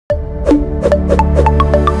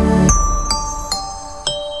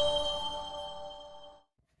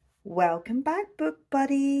Welcome back, book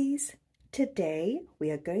buddies. Today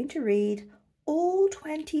we are going to read all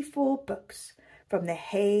 24 books from the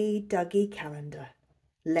Hey Duggee calendar.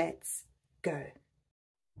 Let's go.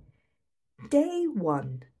 Day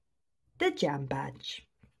 1, the Jam Badge.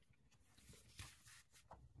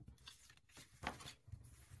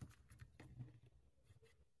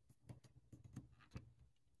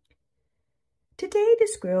 Today the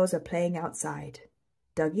squirrels are playing outside.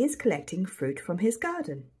 Duggee is collecting fruit from his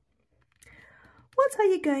garden. What are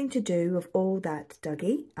you going to do with all that,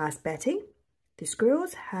 Duggee? Asked Betty. The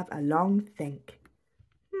squirrels have a long think.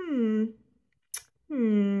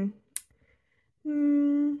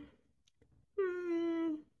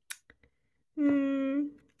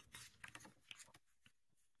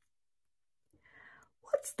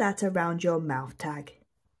 What's that around your mouth, Tag?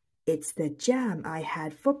 It's the jam I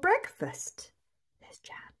had for breakfast. There's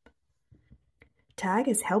jam. Tag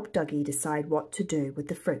has helped Duggee decide what to do with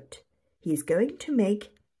the fruit. He is going to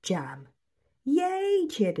make jam. Yay,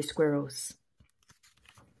 cheer the squirrels.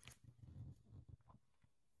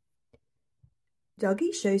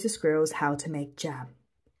 Duggee shows the squirrels how to make jam.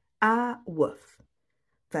 Ah, woof.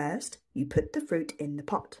 First, you put the fruit in the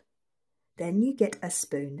pot. Then you get a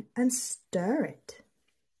spoon and stir it.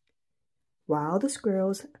 While the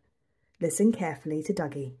squirrels listen carefully to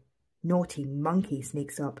Duggee, naughty monkey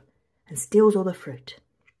sneaks up and steals all the fruit.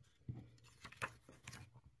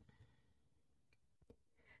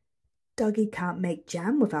 Duggee can't make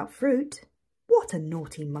jam without fruit. What a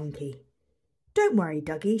naughty monkey. Don't worry,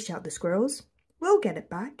 Duggee, shout the squirrels. We'll get it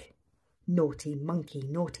back. Naughty monkey,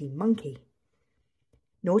 naughty monkey.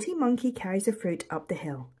 Naughty monkey carries the fruit up the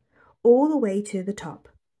hill, all the way to the top.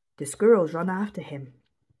 The squirrels run after him.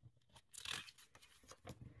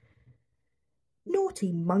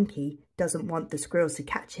 Naughty monkey doesn't want the squirrels to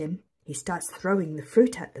catch him. He starts throwing the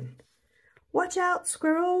fruit at them. Watch out,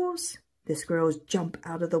 squirrels! The squirrels jump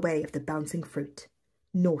out of the way of the bouncing fruit.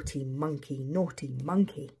 Naughty monkey, naughty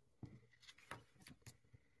monkey.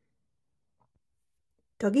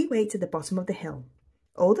 Duggee waits at the bottom of the hill.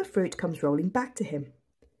 All the fruit comes rolling back to him.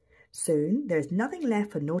 Soon there is nothing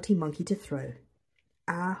left for Naughty Monkey to throw.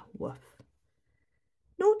 Ah, woof.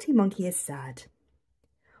 Naughty Monkey is sad.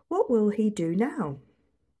 What will he do now?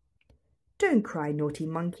 Don't cry, Naughty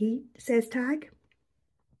Monkey, says Tag.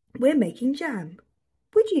 We're making jam.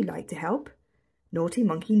 Would you like to help? Naughty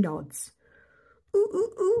Monkey nods. Ooh,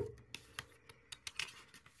 ooh, ooh.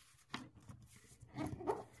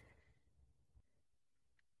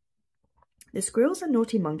 The squirrels and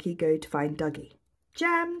Naughty Monkey go to find Duggee.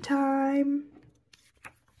 Jam time!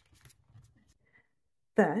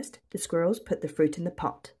 First, the squirrels put the fruit in the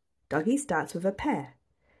pot. Duggee starts with a pear.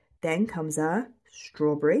 Then comes a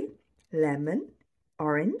strawberry, lemon,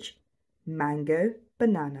 orange, mango,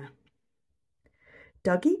 banana.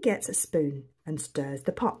 Duggee gets a spoon and stirs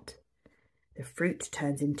the pot. The fruit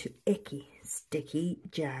turns into icky, sticky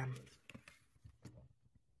jam.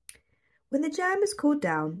 When the jam is cooled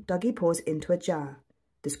down, Duggee pours into a jar.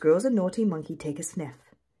 The squirrels and Naughty Monkey take a sniff.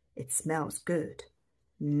 It smells good.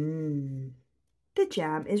 The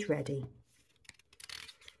jam is ready.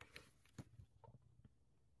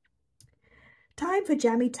 Time for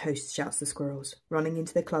jammy toast, shouts the squirrels, running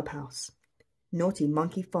into the clubhouse. Naughty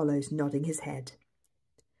Monkey follows, nodding his head.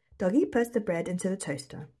 Duggee puts the bread into the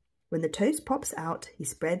toaster. When the toast pops out, he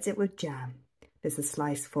spreads it with jam. There's a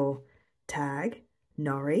slice for Tag,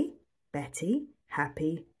 Norrie, Betty,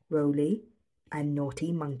 Happy, Roly, and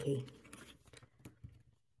Naughty Monkey.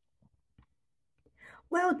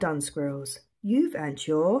 Well done, squirrels. You've earned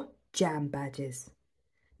your jam badges.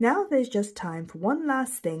 Now there's just time for one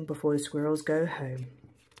last thing before the squirrels go home.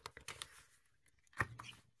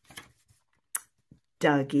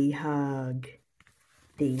 Duggee hug.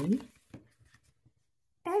 The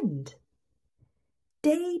end.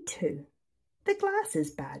 Day 2. The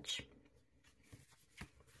Glasses Badge.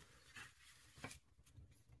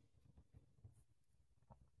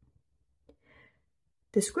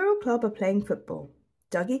 The Squirrel Club are playing football.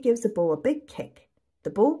 Duggee gives the ball a big kick. The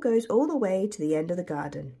ball goes all the way to the end of the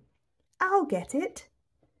garden. I'll get it.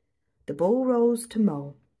 The ball rolls to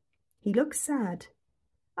Mole. He looks sad.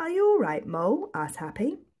 Are you all right, Mole? asks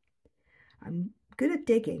Happy. I'm good at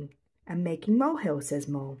digging and making molehills, says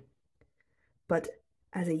Mole. But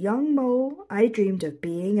as a young mole, I dreamed of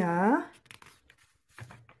being a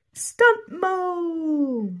stunt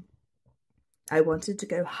mole. I wanted to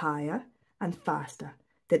go higher and faster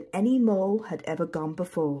than any mole had ever gone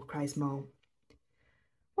before, cries Mole.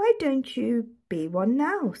 Why don't you be one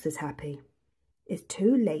now, says Happy. It's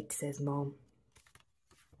too late, says Mole.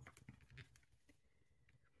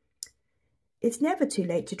 It's never too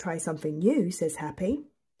late to try something new, says Happy.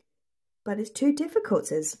 But it's too difficult,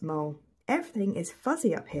 says Mole. Everything is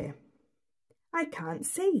fuzzy up here. I can't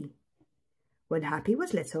see. When Happy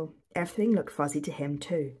was little, everything looked fuzzy to him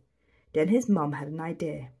too. Then his mum had an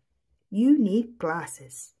idea. You need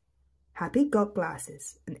glasses. Happy got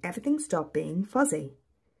glasses, and everything stopped being fuzzy.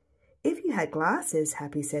 If you had glasses,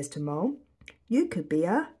 Happy says to Mole, you could be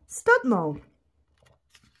a stunt mole.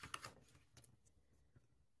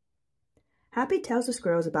 Happy tells the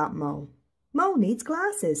squirrels about Mole. Mole needs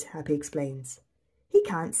glasses, Happy explains. He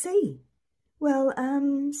can't see. Well,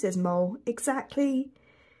 says Mole, exactly.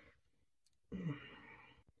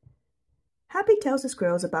 Happy tells the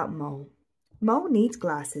squirrels about Mole. Mole needs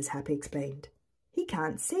glasses, Happy explained. He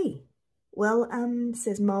can't see. Well,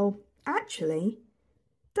 says Mole, actually,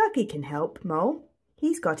 Duggee can help Mole.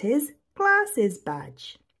 He's got his glasses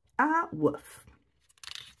badge. Ah, woof.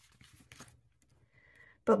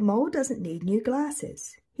 But Mole doesn't need new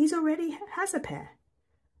glasses. He's already has a pair.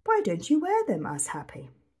 Why don't you wear them? Asks Happy.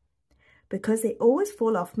 Because they always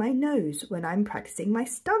fall off my nose when I'm practicing my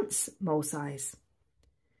stunts, Mole sighs.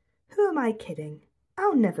 Who am I kidding?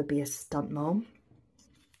 I'll never be a stunt mole.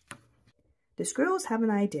 The squirrels have an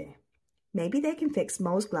idea. Maybe they can fix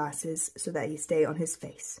Mole's glasses so that he stay on his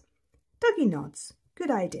face. Duggee nods. Good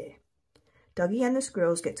idea. Duggee and the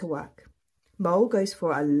squirrels get to work. Mole goes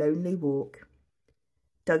for a lonely walk.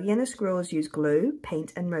 Duggee and the squirrels use glue,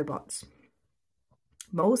 paint and robots.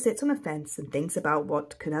 Mole sits on a fence and thinks about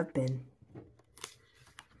what could have been.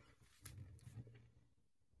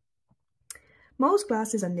 Mole's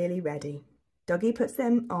glasses are nearly ready. Duggee puts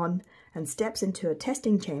them on and steps into a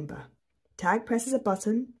testing chamber. Tag presses a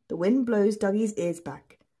button, the wind blows Duggee's ears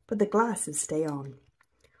back, but the glasses stay on.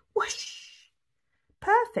 Whoosh!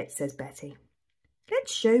 Perfect, says Betty.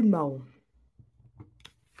 Let's show Mole.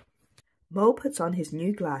 Mole puts on his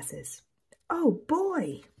new glasses. Oh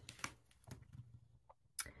boy!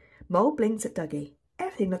 Mole blinks at Duggee.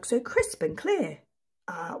 Everything looks so crisp and clear.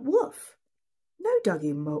 Woof. No,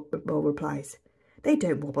 Duggee, Mole replies. They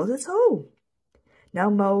don't wobble at all. Now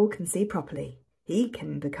Mole can see properly. He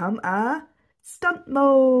can become a stunt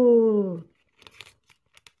mole.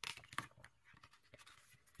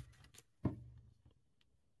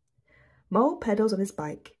 Mole pedals on his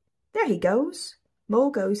bike. There he goes.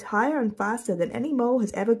 Mole goes higher and faster than any mole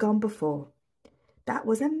has ever gone before. That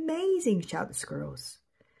was amazing, shout the squirrels.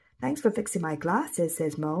 Thanks for fixing my glasses,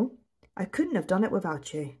 says Mole. I couldn't have done it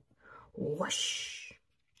without you. Whoosh!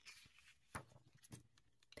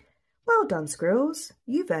 Well done, squirrels.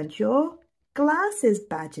 You've earned your glasses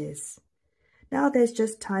badges. Now there's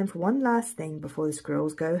just time for one last thing before the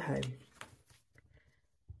squirrels go home.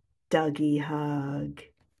 Duggee hug.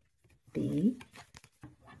 The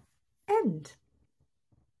end.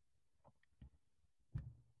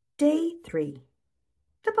 Day 3.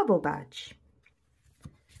 The Bubble Badge.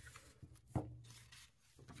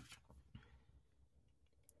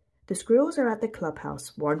 The squirrels are at the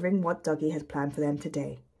clubhouse, wondering what Duggee has planned for them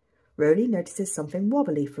today. Roly notices something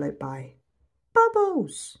wobbly float by.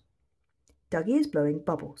 Bubbles! Duggee is blowing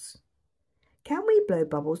bubbles. Can we blow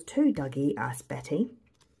bubbles too, Duggee? Asks Betty.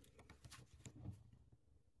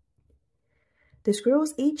 The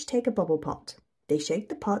squirrels each take a bubble pot. They shake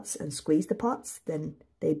the pots and squeeze the pots, then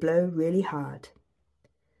they blow really hard.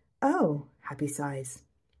 Oh, Happy sighs.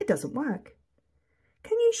 It doesn't work.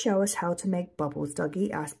 Can you show us how to make bubbles,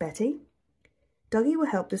 Duggee? Asks Betty. Duggee will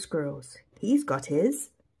help the squirrels. He's got his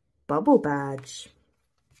bubble badge.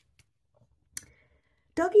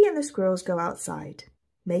 Duggee and the squirrels go outside.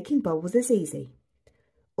 Making bubbles is easy.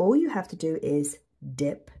 All you have to do is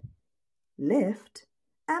dip, lift,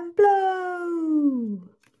 and blow.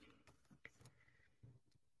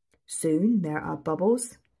 Soon there are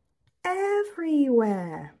bubbles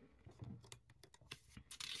everywhere.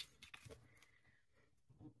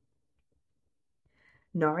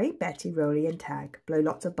 Norrie, Betty, Roly and Tag blow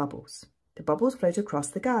lots of bubbles. The bubbles float across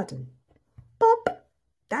the garden. Pop!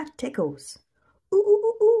 That tickles. Ooh, ooh,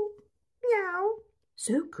 ooh, ooh. Meow.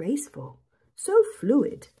 So graceful. So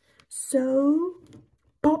fluid. So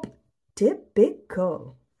pop.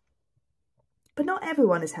 Typical. But not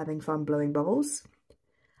everyone is having fun blowing bubbles.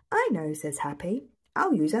 I know, says Happy.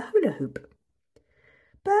 I'll use a hula hoop.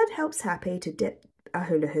 Bird helps Happy to dip a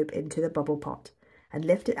hula hoop into the bubble pot and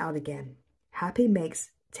lift it out again. Happy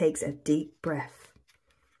takes a deep breath.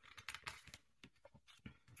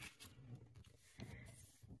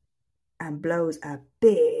 And blows a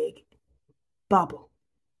big bubble.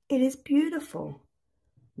 It is beautiful.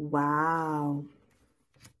 Wow.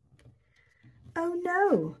 Oh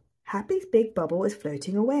no, Happy's big bubble is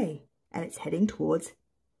floating away and it's heading towards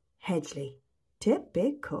Hedgley.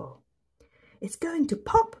 Typical. It's going to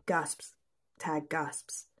pop, gasps. Tag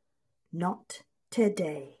gasps. Not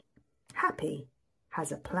today. Happy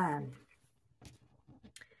has a plan.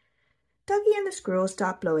 Duggee and the squirrels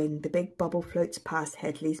start blowing. The big bubble floats past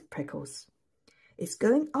Hedgley's prickles. It's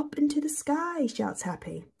going up into the sky, shouts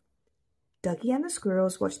Happy. Duggee and the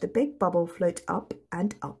squirrels watch the big bubble float up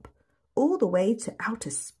and up, all the way to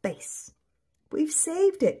outer space. We've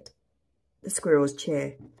saved it, the squirrels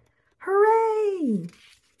cheer. Hooray!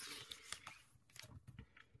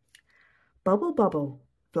 Bubble, bubble,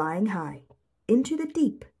 flying high, into the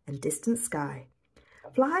deep and distant sky.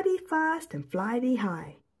 Fly thee fast and fly thee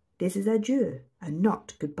high. This is adieu and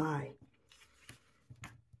not goodbye.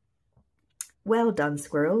 Well done,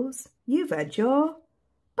 squirrels. You've earned your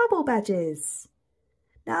bubble badges.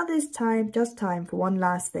 Now there's just time for one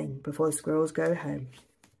last thing before the squirrels go home.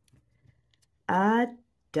 A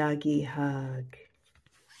Duggee hug.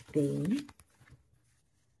 The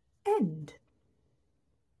end.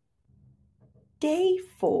 Day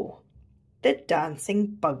 4. The Dancing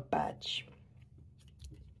Bug Badge.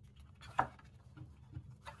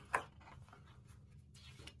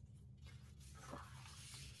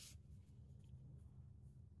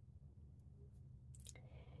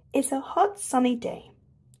 It's a hot sunny day.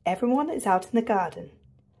 Everyone is out in the garden.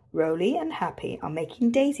 Roly and Happy are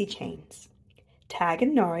making daisy chains. Tag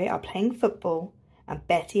and Norrie are playing football and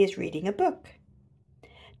Betty is reading a book.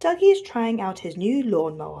 Duggee is trying out his new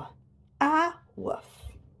lawnmower. Ah, woof.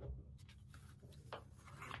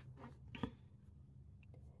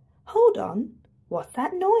 Hold on, what's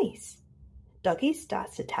that noise? Duggee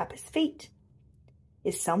starts to tap his feet.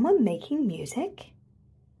 Is someone making music?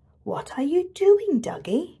 What are you doing,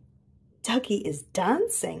 Duggee? Duggee is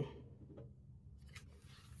dancing.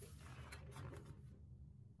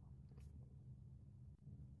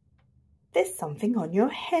 There's something on your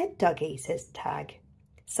head, Duggee, says Tag.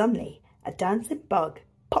 Suddenly, a dancing bug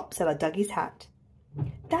pops out of Duggee's hat.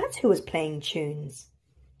 That's who was playing tunes.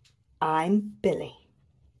 I'm Billy.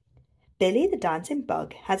 Billy the dancing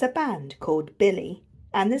bug has a band called Billy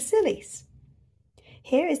and the Sillies.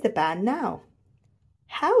 Here is the band now.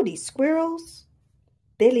 Howdy, squirrels.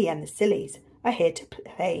 Billy and the Sillies are here to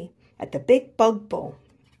play at the big bug ball.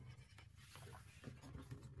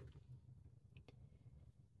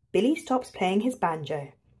 Billy stops playing his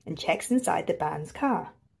banjo and checks inside the band's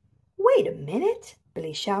car. Wait a minute,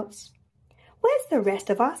 Billy shouts. Where's the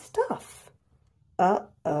rest of our stuff?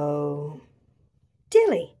 Uh-oh.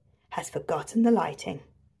 Dilly has forgotten the lighting.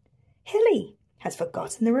 Hilly has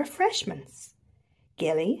forgotten the refreshments.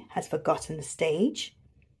 Gilly has forgotten the stage.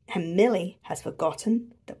 And Millie has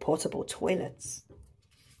forgotten the portable toilets.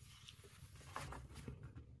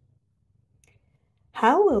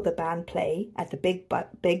 How will the band play at the big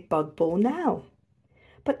bug ball now?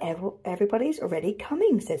 But everybody's already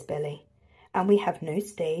coming, says Billy, and we have no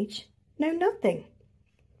stage, no nothing.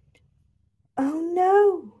 Oh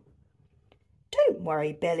no! Don't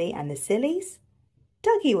worry, Billy and the Sillies.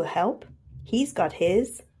 Duggee will help. He's got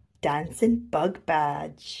his dancing bug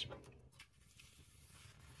badge.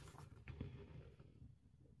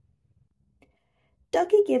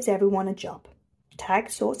 Duggee gives everyone a job. Tag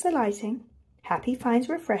sorts the lighting. Happy finds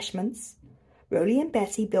refreshments. Roly and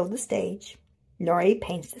Betty build the stage. Norrie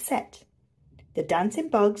paints the set. The dancing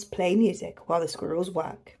bugs play music while the squirrels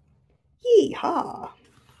work. Yee-haw!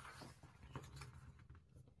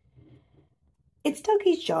 It's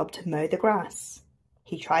Duggee's job to mow the grass.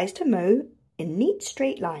 He tries to mow in neat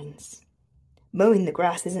straight lines. Mowing the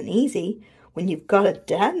grass isn't easy when you've got a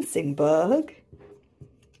dancing bug.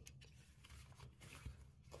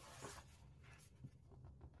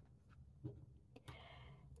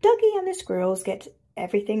 Duggee and the squirrels get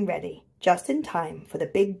everything ready, just in time for the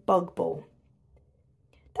big bug ball.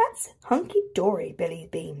 That's hunky-dory, Billy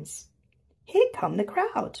beams. Here come the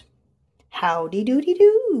crowd.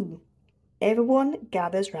 Howdy-doody-doo! Everyone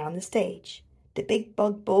gathers round the stage. The big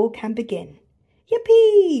bug ball can begin.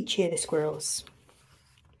 Yippee! Cheer the squirrels.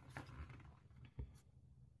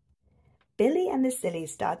 Billy and the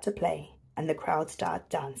Sillies start to play, and the crowd start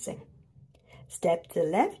dancing. Step to the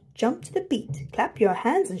left, jump to the beat. Clap your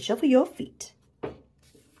hands and shuffle your feet.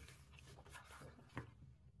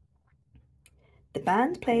 The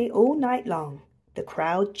band play all night long. The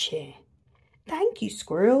crowd cheer. Thank you,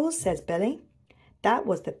 squirrels, says Billy. That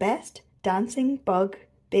was the best dancing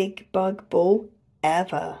big bug ball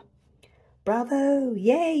ever. Bravo!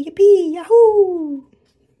 Yay! Yippee! Yahoo!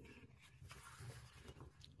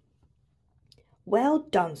 Well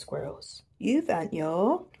done, squirrels. You've earned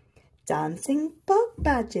your dancing bug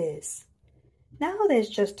badges. Now there's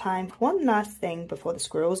just time for one last thing before the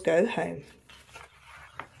squirrels go home.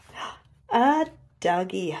 A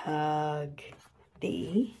Duggee hug.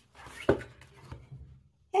 The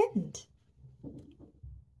end.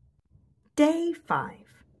 Day 5.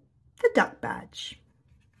 The Duck Badge.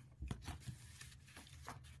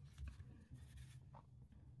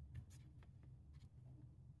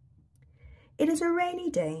 It is a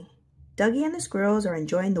rainy day. Duggee and the squirrels are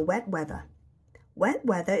enjoying the wet weather. Wet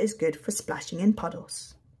weather is good for splashing in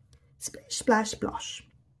puddles. Splish, splash, splosh.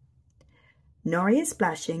 Norrie is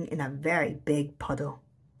splashing in a very big puddle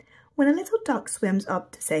when a little duck swims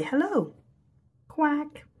up to say hello.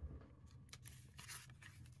 Quack.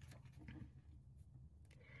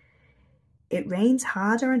 It rains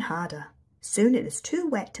harder and harder. Soon it is too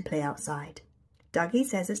wet to play outside. Duggee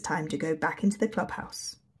says it's time to go back into the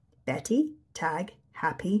clubhouse. Betty, Tag,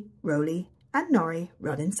 Happy, Roly and Norrie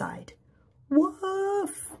run inside.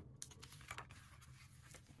 Woof!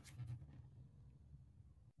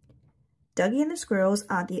 Duggee and the squirrels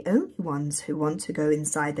aren't the only ones who want to go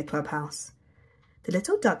inside the clubhouse. The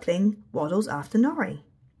little duckling waddles after Norrie,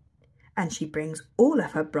 and she brings all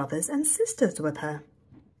of her brothers and sisters with her.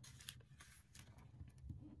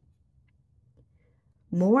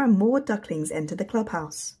 More and more ducklings enter the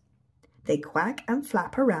clubhouse. They quack and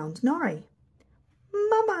flap around Norrie.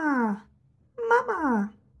 Mama!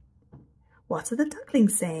 Mama! What are the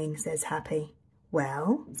ducklings saying? Says Happy.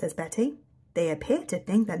 Well, says Betty, they appear to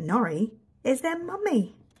think that Norrie is their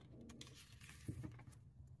mummy.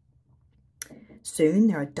 Soon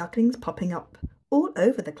there are ducklings popping up all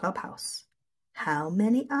over the clubhouse. How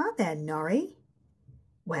many are there, Norrie?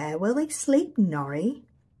 Where will they sleep, Norrie?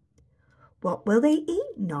 What will they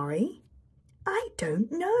eat, Norrie? I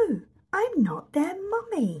don't know. I'm not their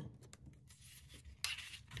mummy.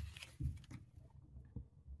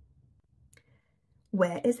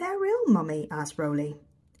 Where is their real mummy? Asked Roly.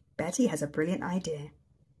 Betty has a brilliant idea.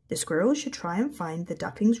 The squirrels should try and find the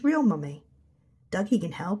duckling's real mummy. Duggee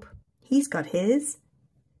can help. He's got his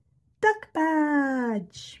Duck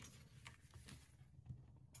Badge.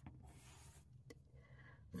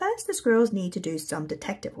 First, the squirrels need to do some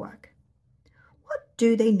detective work. What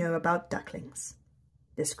do they know about ducklings?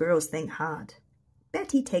 The squirrels think hard.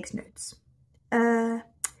 Betty takes notes. They're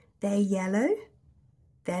yellow.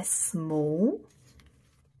 They're small.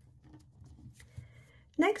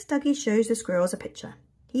 Next, Duggee shows the squirrels a picture.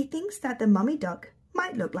 He thinks that the mummy duck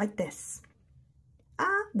might look like this.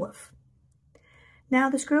 Ah, woof. Now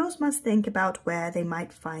the squirrels must think about where they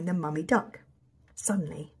might find the mummy duck.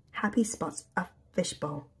 Suddenly, Happy spots a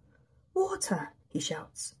fishbowl. Water, he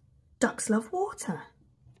shouts. Ducks love water.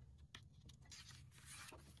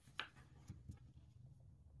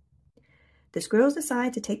 The squirrels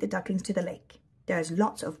decide to take the ducklings to the lake. There is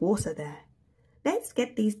lots of water there. Let's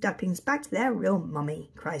get these ducklings back to their real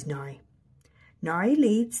mummy, cries Norrie. Norrie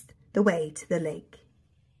leads the way to the lake.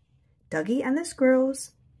 Duggee and the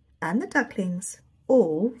squirrels and the ducklings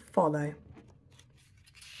all follow.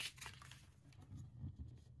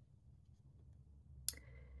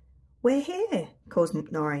 We're here, calls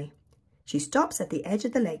Norrie. She stops at the edge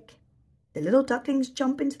of the lake. The little ducklings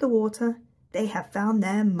jump into the water. They have found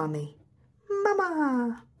their mummy.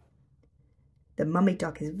 Mama! The mummy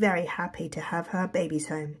duck is very happy to have her babies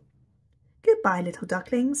home. Goodbye, little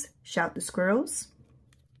ducklings, shout the squirrels.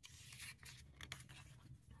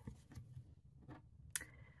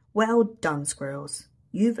 Well done, squirrels.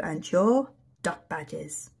 You've earned your duck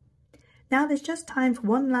badges. Now there's just time for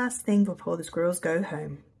one last thing before the squirrels go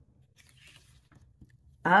home.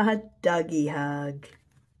 A Duggee hug.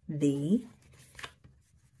 The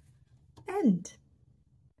end.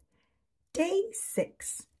 Day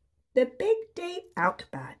 6. The Big Day Out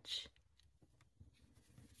Badge.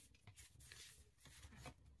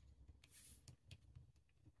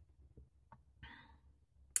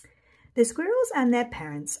 The squirrels and their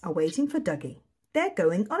parents are waiting for Duggee. They're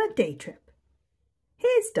going on a day trip.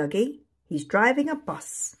 Here's Duggee. He's driving a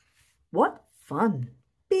bus. What fun!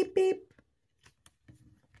 Beep, beep.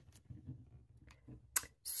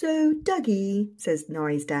 So, Duggee, says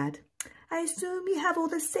Norrie's dad, I assume you have all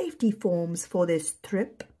the safety forms for this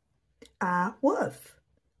trip? Woof.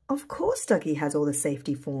 Of course Duggee has all the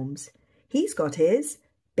safety forms. He's got his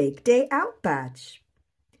Big Day Out badge.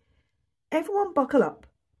 Everyone buckle up.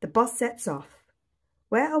 The bus sets off.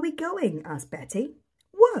 Where are we going? Asked Betty.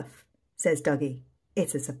 Woof, says Duggee.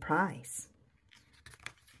 It's a surprise.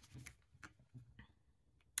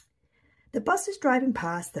 The bus is driving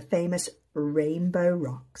past the famous Rainbow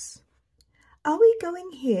Rocks. Are we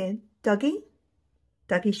going here, Duggee?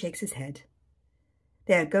 Duggee shakes his head.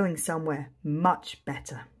 They are going somewhere much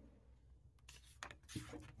better.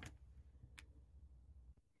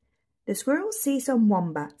 The squirrels see some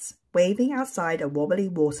wombats waving outside a wobbly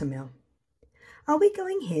watermill. Are we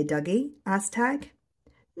going here, Duggee? Asked Tag.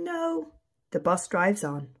 No. The bus drives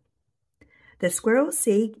on. The squirrels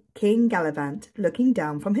see King Gallivant looking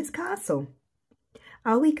down from his castle.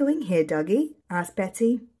 Are we going here, Duggee? Asked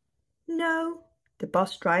Betty. No. The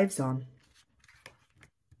bus drives on.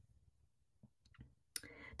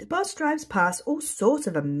 The bus drives past all sorts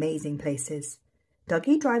of amazing places.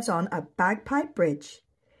 Duggee drives on a bagpipe bridge.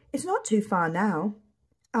 It's not too far now.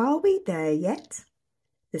 Are we there yet?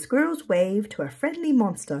 The squirrels wave to a friendly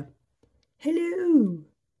monster. Hello!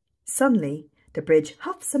 Suddenly, the bridge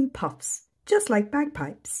huffs and puffs, just like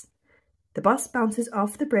bagpipes. The bus bounces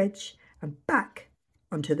off the bridge and back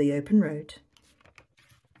onto the open road.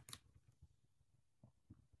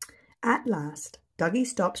 At last, Duggee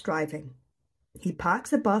stops driving. He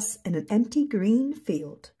parks the bus in an empty green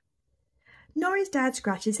field. Norrie's dad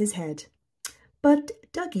scratches his head. But,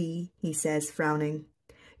 Duggee, he says, frowning,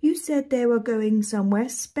 you said they were going somewhere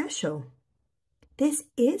special. This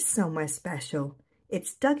is somewhere special.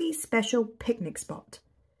 It's Duggee's special picnic spot.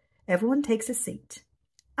 Everyone takes a seat.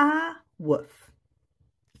 Ah, woof.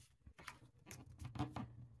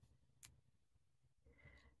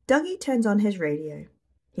 Duggee turns on his radio.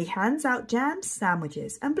 He hands out jam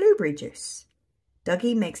sandwiches and blueberry juice.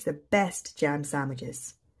 Duggee makes the best jam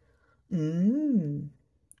sandwiches. Duggee's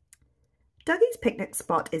picnic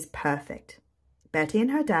spot is perfect. Betty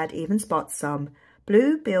and her dad even spot some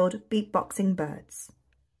blue-billed beatboxing birds.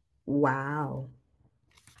 Wow!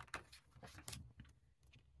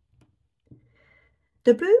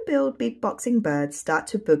 The blue-billed beatboxing birds start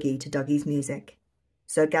to boogie to Duggee's music.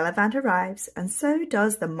 So Gallivant arrives, and so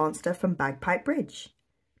does the monster from Bagpipe Bridge.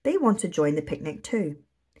 They want to join the picnic too.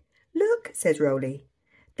 Look, says Roly,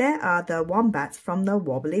 there are the wombats from the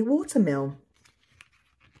wobbly watermill.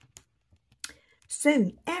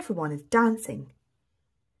 Soon everyone is dancing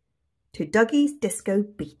to Duggee's disco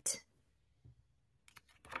beat.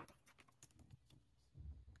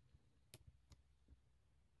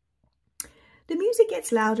 The music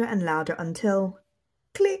gets louder and louder until,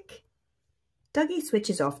 click, Duggee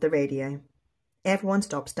switches off the radio. Everyone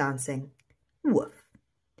stops dancing. Woof.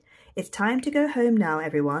 It's time to go home now,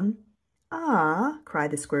 everyone. Ah, cry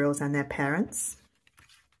the squirrels and their parents.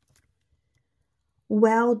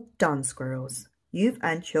 Well done, squirrels. You've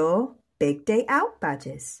earned your Big Day Out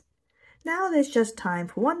badges. Now there's just time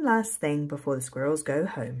for one last thing before the squirrels go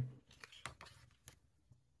home.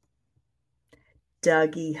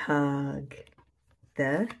 Duggee hug.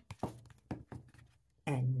 The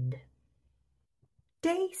end.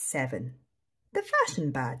 Day 7. The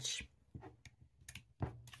Fashion Badge.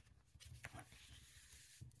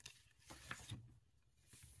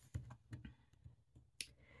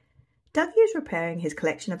 Duggee is repairing his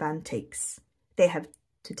collection of antiques. They have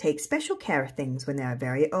to take special care of things when they are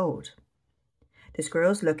very old. The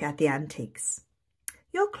squirrels look at the antiques.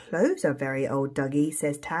 Your clothes are very old, Duggee,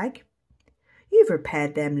 says Tag. You've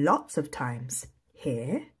repaired them lots of times.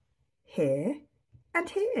 Here, here, and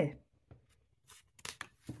here.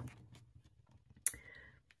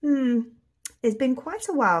 It's been quite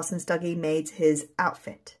a while since Duggee made his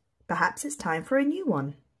outfit. Perhaps it's time for a new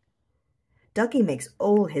one. Duggee makes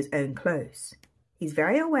all his own clothes. He's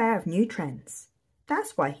very aware of new trends.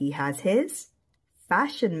 That's why he has his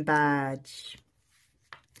Fashion Badge.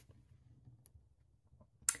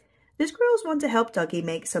 The squirrels want to help Duggee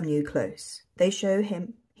make some new clothes.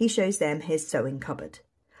 He shows them his sewing cupboard.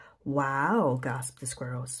 Wow, gasp the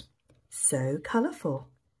squirrels. So colourful,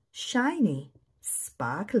 shiny,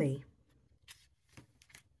 sparkly.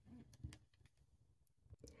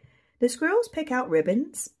 The squirrels pick out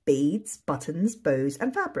ribbons, beads, buttons, bows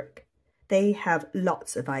and fabric. They have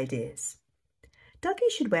lots of ideas. Duggee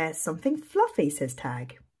should wear something fluffy, says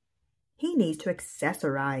Tag. He needs to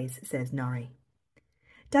accessorise, says Norrie.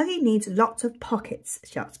 Duggee needs lots of pockets,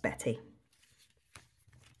 shouts Betty.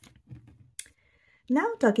 Now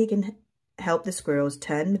Duggee can help the squirrels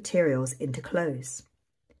turn materials into clothes.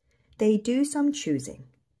 They do some choosing,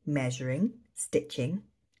 measuring, stitching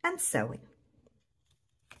and sewing.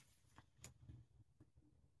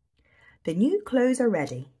 The new clothes are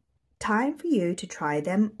ready. Time for you to try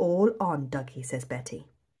them all on, Duggee, says Betty.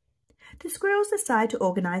 The squirrels decide to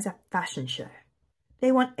organise a fashion show.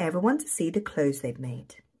 They want everyone to see the clothes they've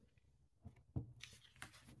made.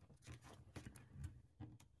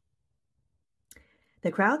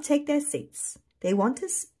 The crowd take their seats. They want to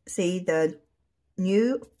see the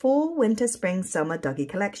new fall, winter, spring, summer Duggee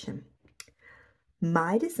collection.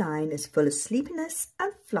 My design is full of sleepiness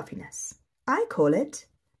and fluffiness. I call it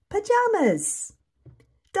pajamas.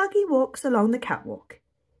 Duggee walks along the catwalk.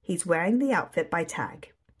 He's wearing the outfit by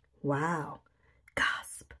Tag. Wow,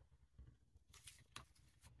 gasp.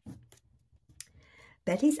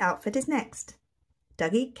 Betty's outfit is next.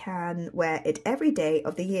 Duggee can wear it every day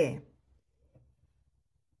of the year.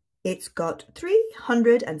 It's got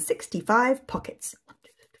 365 pockets.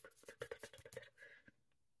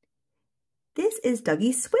 This is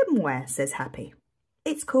Duggee's swimwear, says Happy.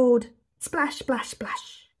 It's called Splash, Splash,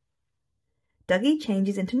 Splash. Duggee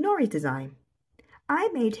changes into Norrie's design. I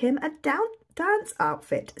made him a dance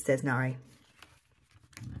outfit, says Norrie.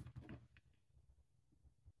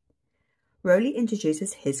 Roly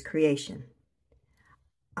introduces his creation.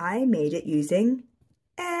 I made it using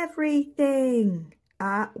everything.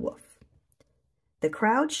 Ah, woof. The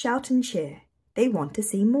crowd shout and cheer. They want to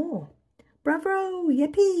see more. Bravo,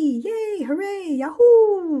 yippee, yay, hooray,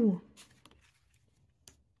 yahoo!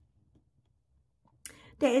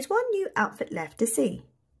 There is one new outfit left to see.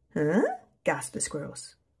 Huh? Gasped the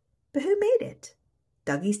squirrels. But who made it?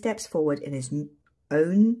 Duggee steps forward in his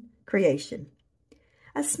own creation.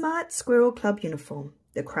 A smart Squirrel Club uniform.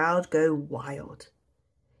 The crowd go wild.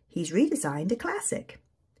 He's redesigned a classic.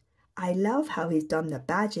 I love how he's done the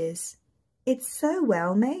badges. It's so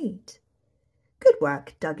well made. Good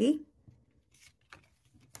work, Duggee.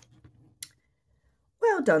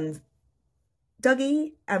 Well done,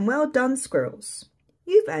 Duggee, and well done, squirrels.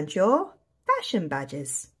 You've earned your fashion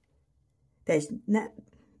badges.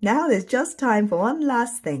 Now there's just time for one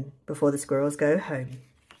last thing before the squirrels go home.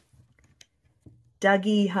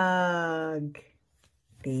 Duggee hug.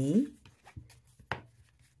 The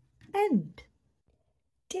end.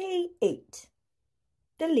 Day 8.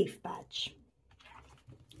 The Leaf Badge.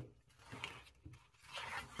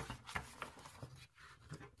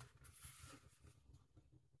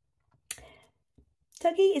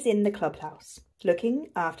 Duggee is in the clubhouse, looking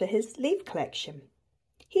after his leaf collection.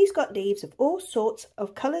 He's got leaves of all sorts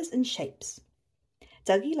of colours and shapes.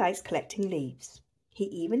 Duggee likes collecting leaves. He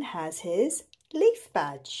even has his leaf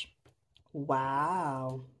badge.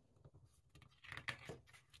 Wow!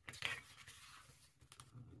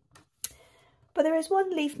 But there is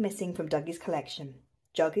one leaf missing from Duggee's collection.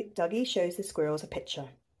 Duggee shows the squirrels a picture.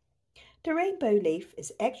 The rainbow leaf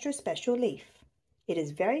is extra special leaf. It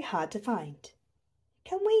is very hard to find.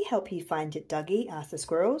 Can we help you find it, Duggee? Asked the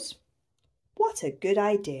squirrels. What a good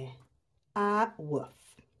idea. Ah,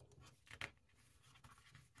 woof.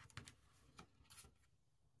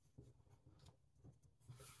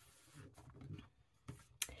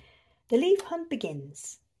 The leaf hunt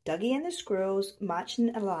begins. Duggee and the squirrels march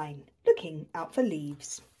in a line, looking out for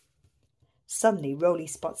leaves. Suddenly, Roly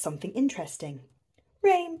spots something interesting.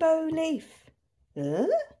 Rainbow leaf. Do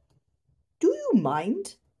you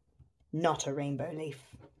mind? Not a rainbow leaf.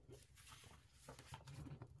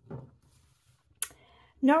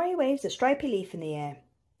 Norrie waves a stripy leaf in the air.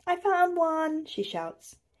 I found one, she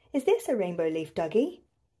shouts. Is this a rainbow leaf, Duggee?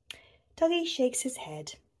 Duggee shakes his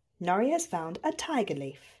head. Norrie has found a tiger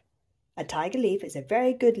leaf. A tiger leaf is a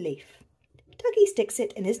very good leaf. Duggee sticks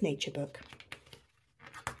it in his nature book.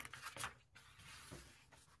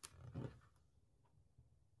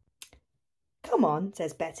 Come on,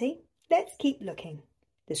 says Betty. Let's keep looking.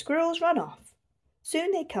 The squirrels run off.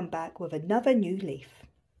 Soon they come back with another new leaf.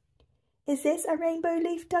 Is this a rainbow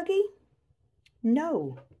leaf, Duggee?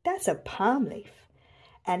 No, that's a palm leaf.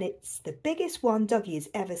 And it's the biggest one Duggee has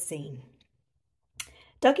ever seen.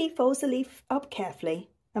 Duggee folds the leaf up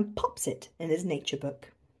carefully and pops it in his nature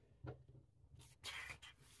book.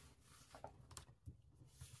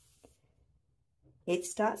 It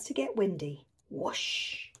starts to get windy.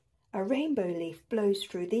 Whoosh! A rainbow leaf blows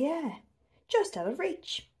through the air, just out of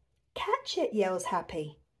reach. Catch it, yells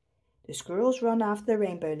Happy. The squirrels run after the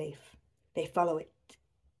rainbow leaf. They follow it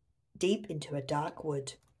deep into a dark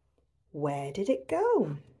wood. Where did it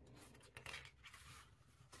go?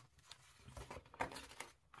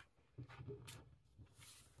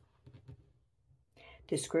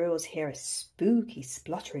 The squirrels hear a spooky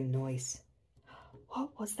spluttering noise.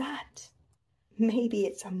 What was that? Maybe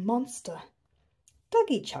it's a monster.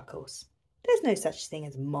 Duggee chuckles. There's no such thing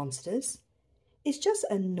as monsters. It's just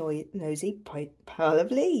a nosy pile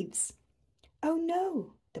of leaves. Oh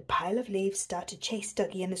no, the pile of leaves start to chase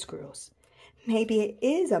Duggee and the squirrels. Maybe it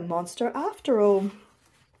is a monster after all.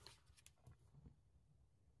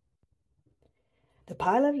 The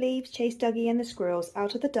pile of leaves chase Duggee and the squirrels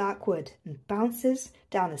out of the dark wood and bounces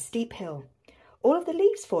down a steep hill. All of the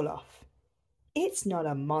leaves fall off. It's not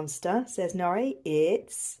a monster, says Norrie.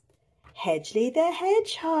 It's Hedgley the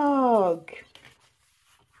hedgehog.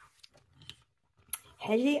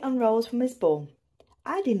 Hedgley unrolls from his ball.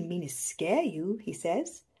 I didn't mean to scare you, he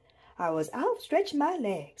says. I was outstretching my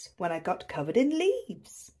legs when I got covered in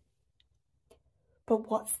leaves. But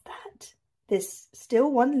what's that? There's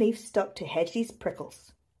still one leaf stuck to Hedgley's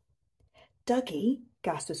prickles. Duggee,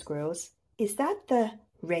 gasped the squirrels, is that the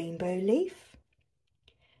rainbow leaf?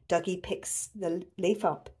 Duggee picks the leaf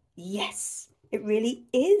up. Yes, it really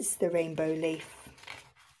is the rainbow leaf.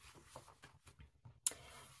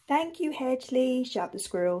 Thank you, Hedgley, shout the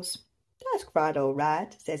squirrels. That's quite all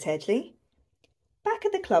right, says Hedgley. Back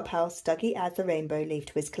at the clubhouse, Duggee adds the rainbow leaf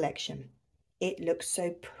to his collection. It looks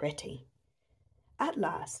so pretty. At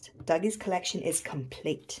last, Duggee's collection is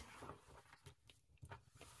complete.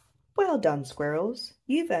 Well done, squirrels.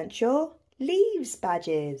 You've earned your leaves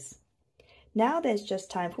badges. Now there's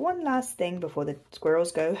just time for one last thing before the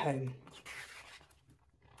squirrels go home.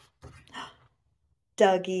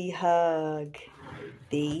 Duggee hug.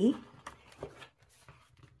 The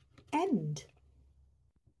end.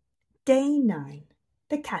 Day 9.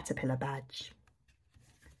 The Caterpillar Badge.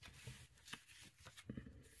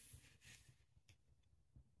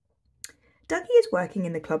 Duggee is working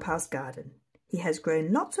in the clubhouse garden. He has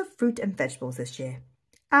grown lots of fruit and vegetables this year.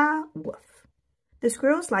 Ah, woof. The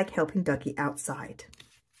squirrels like helping Duggee outside.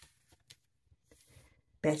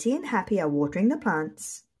 Betty and Happy are watering the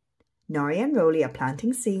plants. Norrie and Roly are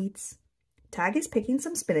planting seeds. Tag is picking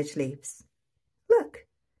some spinach leaves. Look,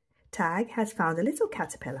 Tag has found a little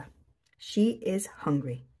caterpillar. She is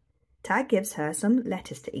hungry. Tag gives her some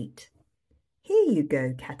lettuce to eat. Here you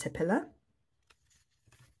go, caterpillar.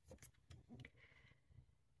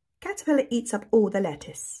 Caterpillar eats up all the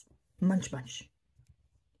lettuce. Munch, munch.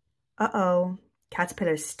 Uh-oh,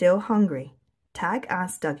 Caterpillar is still hungry. Tag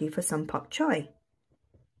asks Duggee for some pak choy.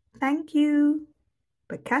 Thank you.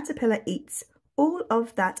 But Caterpillar eats all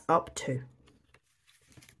of that up too.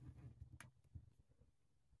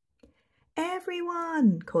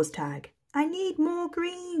 Everyone, calls Tag, I need more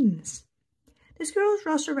greens. The squirrels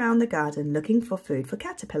rush around the garden looking for food for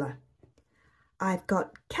Caterpillar. I've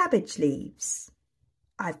got cabbage leaves.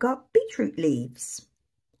 I've got beetroot leaves.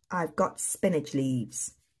 I've got spinach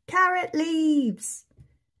leaves. Carrot leaves.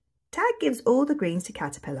 Tag gives all the greens to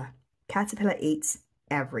Caterpillar. Caterpillar eats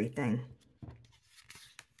everything.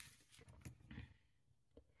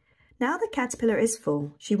 Now the caterpillar is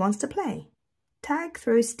full, she wants to play. Tag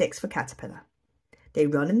throws sticks for Caterpillar. They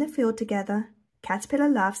run in the field together. Caterpillar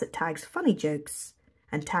laughs at Tag's funny jokes,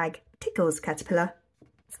 and Tag tickles Caterpillar's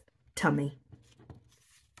tummy.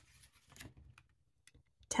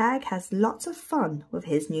 Tag has lots of fun with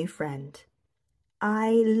his new friend.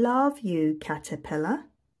 I love you, Caterpillar.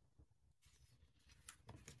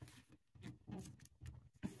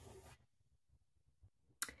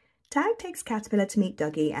 Tag takes Caterpillar to meet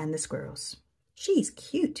Duggee and the squirrels. She's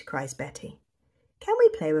cute, cries Betty. Can we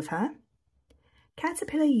play with her?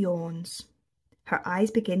 Caterpillar yawns. Her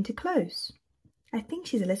eyes begin to close. I think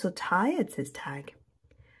she's a little tired, says Tag.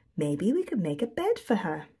 Maybe we could make a bed for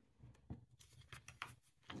her.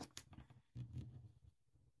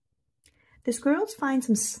 The squirrels find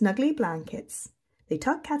some snuggly blankets. They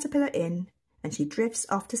tuck Caterpillar in and she drifts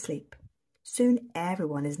off to sleep. Soon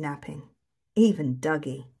everyone is napping, even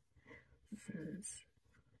Duggee.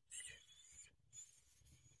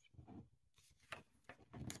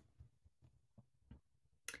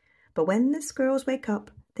 But when the squirrels wake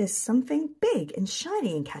up, there's something big and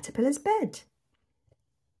shiny in Caterpillar's bed.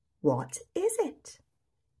 What is it?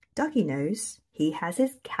 Duggee knows. He has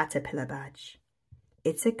his Caterpillar badge.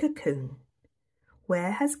 It's a cocoon.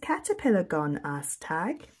 Where has Caterpillar gone? Asked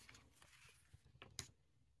Tag.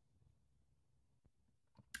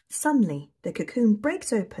 Suddenly, the cocoon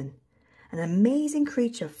breaks open. An amazing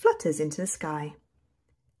creature flutters into the sky.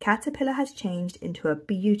 Caterpillar has changed into a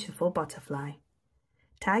beautiful butterfly.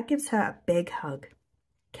 Tag gives her a big hug.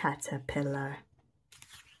 Caterpillar.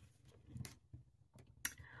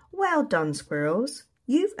 Well done, squirrels.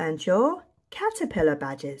 You've earned your Caterpillar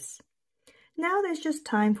badges. Now there's just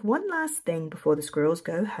time for one last thing before the squirrels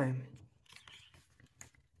go home.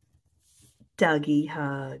 Duggee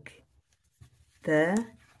hug. The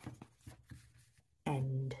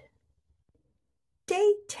end.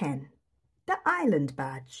 Day 10. The Island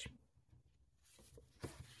Badge.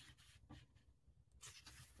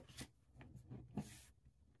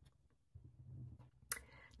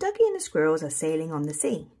 Duggee and the squirrels are sailing on the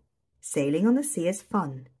sea. Sailing on the sea is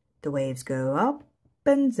fun. The waves go up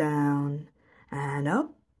and down, and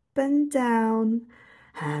up and down,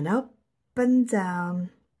 and up and down.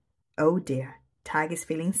 Oh dear, Tag is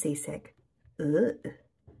feeling seasick. Ugh.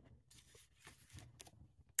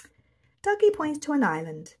 Duggee points to an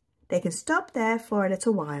island. They can stop there for a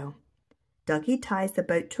little while. Duggee ties the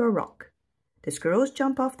boat to a rock. The squirrels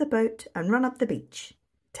jump off the boat and run up the beach.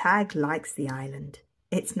 Tag likes the island.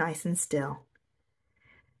 It's nice and still.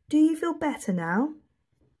 Do you feel better now?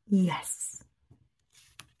 Yes.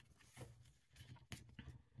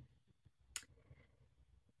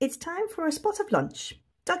 It's time for a spot of lunch.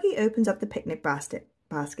 Duggee opens up the picnic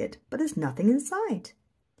basket, but there's nothing inside.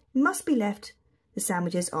 He must be left the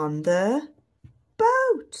sandwiches on the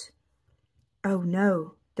boat. Oh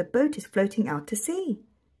no, the boat is floating out to sea.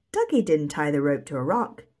 Duggee didn't tie the rope to a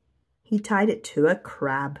rock. He tied it to a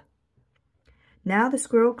crab. Now the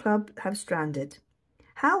Squirrel Club have stranded.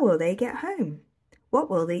 How will they get home? What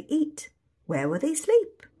will they eat? Where will they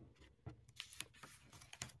sleep?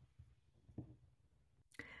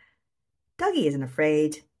 Duggee isn't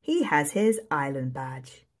afraid. He has his island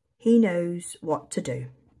badge. He knows what to do.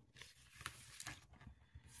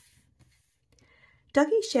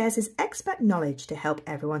 Duggee shares his expert knowledge to help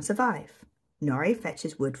everyone survive. Norrie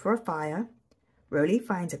fetches wood for a fire. Roly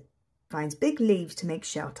finds big leaves to make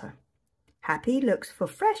shelter. Happy looks for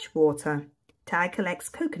fresh water. Tag collects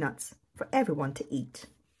coconuts for everyone to eat.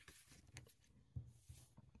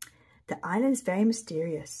 The island is very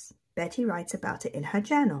mysterious. Betty writes about it in her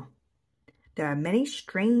journal. There are many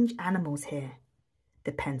strange animals here.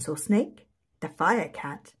 The pencil snake, the fire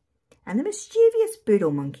cat, and the mischievous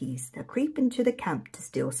boodle monkeys that creep into the camp to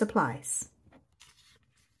steal supplies.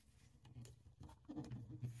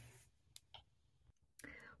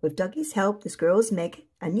 With Duggee's help, the squirrels make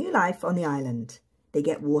a new life on the island. They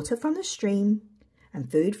get water from the stream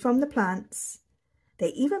and food from the plants. They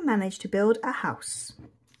even manage to build a house.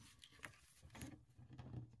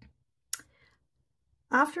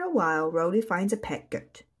 After a while, Roly finds a pet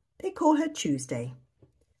goat. They call her Tuesday.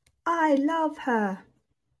 I love her.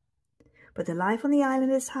 But the life on the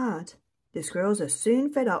island is hard. The squirrels are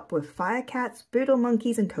soon fed up with fire cats, boodle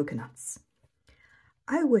monkeys and coconuts.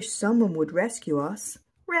 I wish someone would rescue us.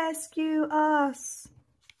 Rescue us!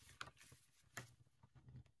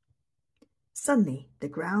 Suddenly, the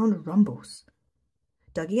ground rumbles.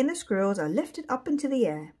 Duggee and the squirrels are lifted up into the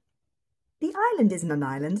air. The island isn't an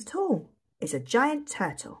island at all. It's a giant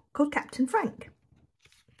turtle called Captain Frank.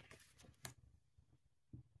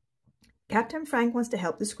 Captain Frank wants to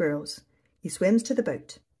help the squirrels. He swims to the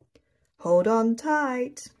boat. Hold on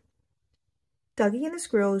tight. Duggee and the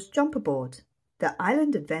squirrels jump aboard. Their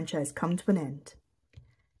island adventure has come to an end.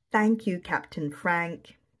 Thank you, Captain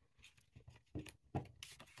Frank.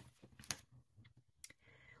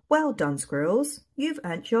 Well done, squirrels. You've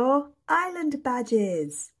earned your island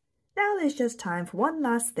badges. Now there's just time for one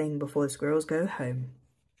last thing before the squirrels go home.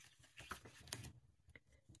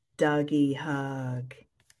 Duggee hug.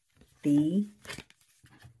 The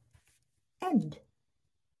end.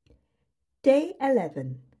 Day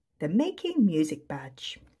 11. The Making Music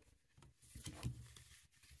Badge.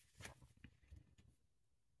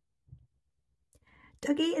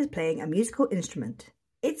 Duggee is playing a musical instrument.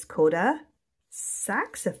 It's called a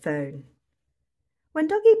saxophone. When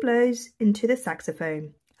Duggee blows into the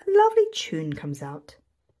saxophone, a lovely tune comes out.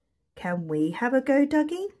 Can we have a go,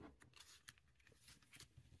 Duggee?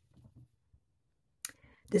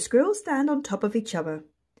 The squirrels stand on top of each other.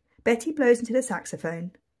 Betty blows into the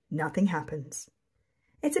saxophone. Nothing happens.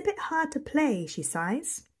 It's a bit hard to play, she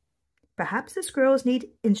sighs. Perhaps the squirrels need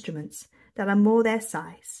instruments that are more their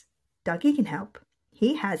size. Duggee can help.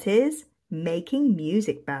 He has his Making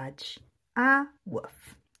Music Badge. Ah,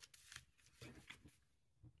 woof.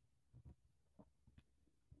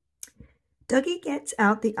 Duggee gets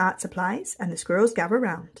out the art supplies and the squirrels gather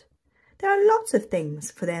round. There are lots of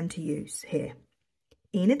things for them to use here.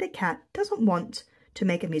 Enid the cat doesn't want to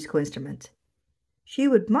make a musical instrument. She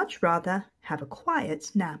would much rather have a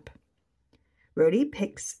quiet nap. Roly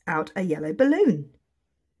picks out a yellow balloon.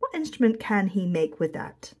 What instrument can he make with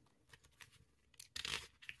that?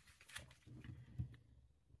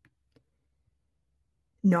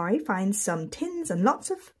 Norrie finds some tins and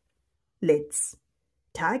lots of lids.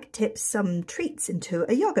 Tag tips some treats into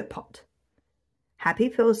a yogurt pot. Happy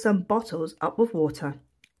fills some bottles up with water.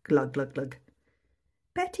 Glug, glug, glug.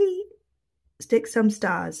 Betty sticks some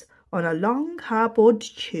stars on a long cardboard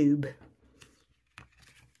tube.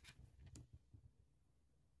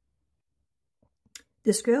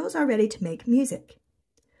 The squirrels are ready to make music.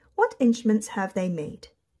 What instruments have they made?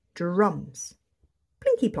 Drums,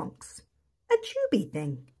 plinky plonks, a tubey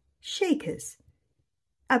thing, shakers,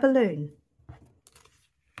 a balloon.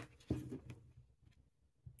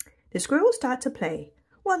 The squirrels start to play.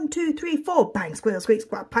 1, 2, 3, 4, bang, squirrel, squeak,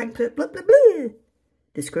 squawk, bang, blah, blah, blah, blah.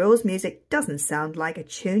 The squirrels' music doesn't sound like a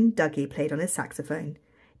tune Duggee played on his saxophone.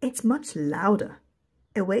 It's much louder.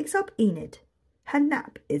 It wakes up Enid. Her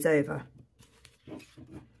nap is over.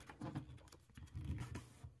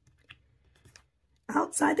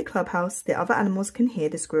 Outside the clubhouse, the other animals can hear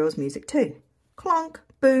the squirrels' music too. Clonk,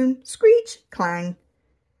 boom, screech, clang.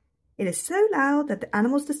 It is so loud that the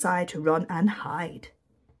animals decide to run and hide.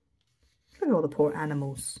 Look at all the poor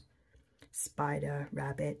animals. Spider,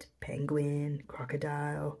 rabbit, penguin,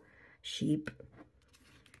 crocodile, sheep.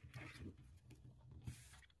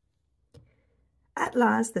 At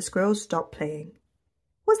last the squirrels stopped playing.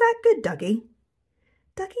 Was that good, Duggee?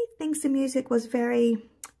 Duggee thinks the music was very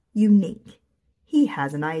unique. He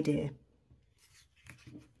has an idea.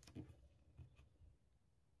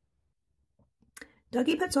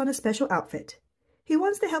 Duggee puts on a special outfit. He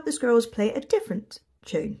wants to help the squirrels play a different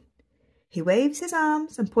tune. He waves his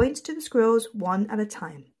arms and points to the squirrels one at a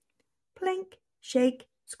time. Plink, shake,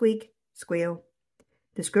 squeak, squeal.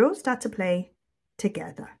 The squirrels start to play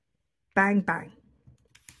together. Bang, bang.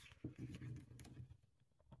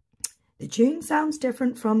 The tune sounds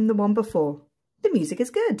different from the one before. The music is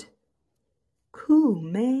good. Cool,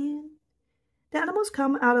 man. The animals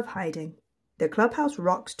come out of hiding. The clubhouse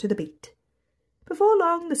rocks to the beat. Before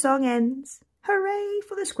long, the song ends. Hooray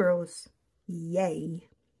for the squirrels. Yay.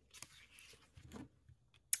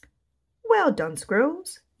 Well done,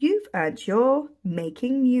 squirrels. You've earned your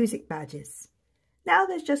making music badges. Now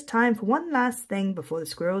there's just time for one last thing before the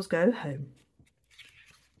squirrels go home.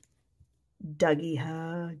 Duggee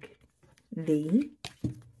hug. The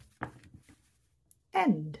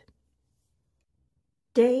end.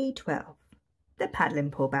 Day 12. The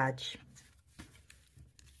Paddling Pool Badge.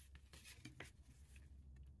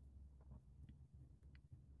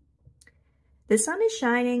 The sun is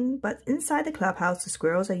shining, but inside the clubhouse the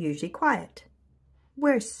squirrels are usually quiet.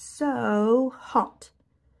 We're so hot.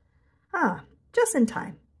 Ah, just in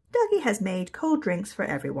time. Duggee has made cold drinks for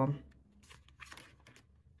everyone.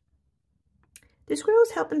 The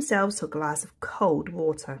squirrels help themselves to a glass of cold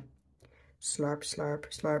water. Slurp, slurp,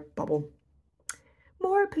 slurp, bubble.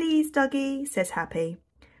 More, please, Duggee, says Happy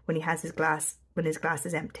when his glass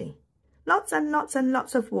is empty. Lots and lots and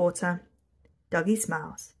lots of water. Duggee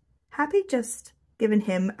smiles. Happy just given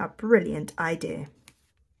him a brilliant idea.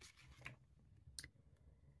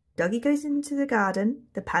 Duggee goes into the garden.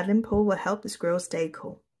 The paddling pool will help the squirrels stay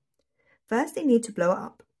cool. First, they need to blow it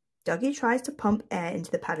up. Duggee tries to pump air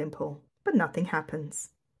into the paddling pool, but nothing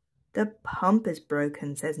happens. The pump is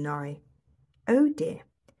broken, says Norrie. Oh dear,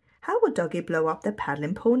 how will Duggee blow up the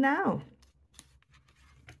paddling pool now?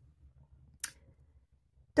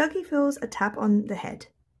 Duggee feels a tap on the head.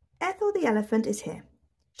 Ethel the elephant is here.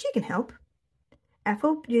 She can help.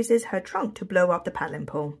 Ethel uses her trunk to blow up the paddling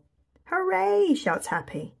pool. Hooray, shouts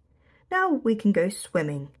Happy. Now we can go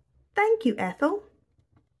swimming. Thank you, Ethel.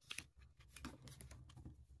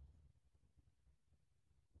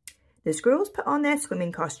 The squirrels put on their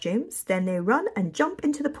swimming costumes, then they run and jump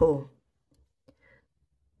into the pool.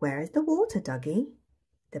 Where is the water, Duggee?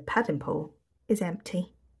 The paddling pool is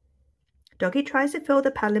empty. Duggee tries to fill the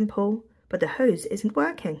paddling pool, but the hose isn't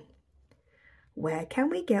working. Where can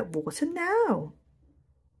we get water now?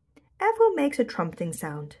 Ethel makes a trumpeting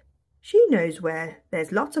sound. She knows where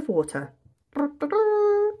there's lots of water.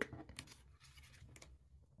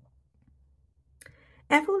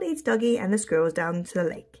 Ethel leads Duggee and the squirrels down to the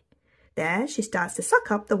lake. There she starts to suck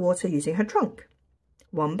up the water using her trunk.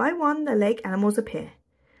 One by one the lake animals appear.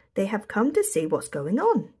 They have come to see what's going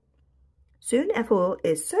on. Soon Ethel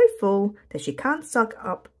is so full that she can't suck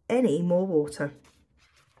up any more water.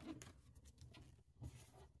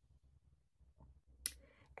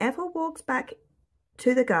 Ethel walks back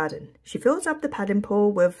to the garden. She fills up the paddling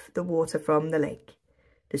pool with the water from the lake.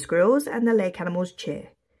 The squirrels and the lake animals cheer.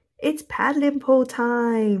 It's paddling pool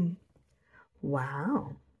time!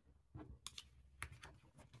 Wow!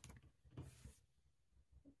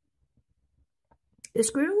 The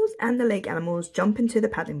squirrels and the lake animals jump into the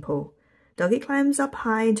paddling pool. Duggee climbs up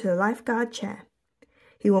high into the lifeguard chair.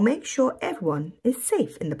 He will make sure everyone is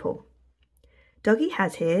safe in the pool. Duggee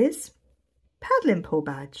has his paddling pool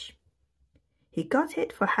badge. He got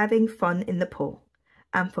it for having fun in the pool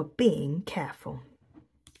and for being careful.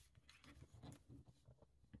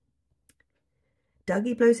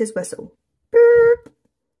 Duggee blows his whistle. Boop!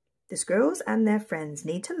 The squirrels and their friends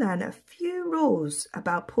need to learn a few rules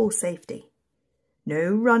about pool safety.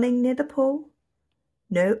 No running near the pool,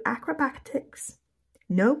 no acrobatics,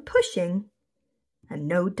 no pushing, and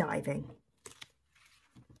no diving.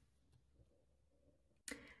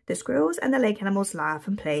 The squirrels and the lake animals laugh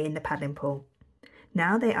and play in the paddling pool.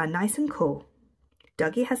 Now they are nice and cool.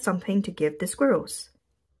 Duggee has something to give the squirrels.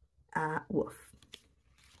 Woof.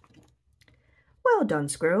 Well done,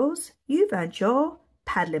 squirrels. You've earned your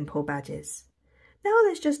paddling pool badges. Now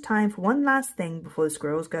there's just time for one last thing before the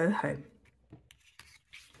squirrels go home.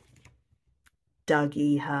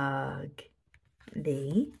 Duggee hug.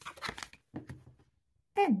 The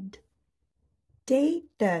end. Day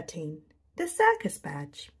 13. The Circus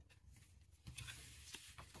Badge.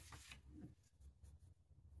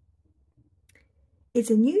 It's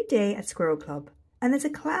a new day at Squirrel Club, and there's a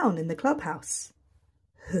clown in the clubhouse.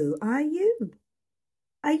 Who are you?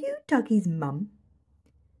 Are you Duggee's mum?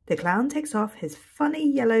 The clown takes off his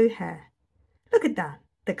funny yellow hair. Look at that.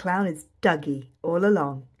 The clown is Duggee all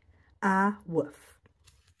along. Ah, woof.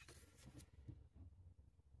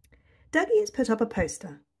 Duggee has put up a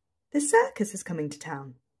poster. The circus is coming to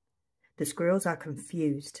town. The squirrels are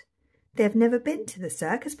confused. They have never been to the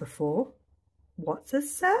circus before. What's a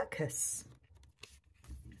circus?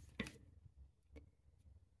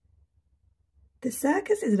 The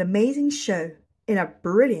circus is an amazing show in a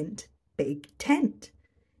brilliant big tent.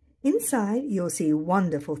 Inside you'll see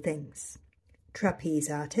wonderful things. Trapeze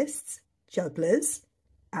artists, jugglers,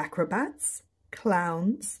 acrobats,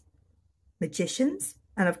 clowns, magicians,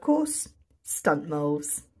 and of course, stunt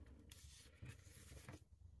moles.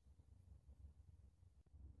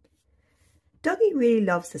 Duggee really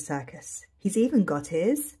loves the circus. He's even got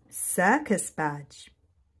his Circus Badge.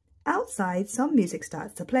 Outside, some music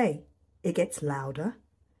starts to play. It gets louder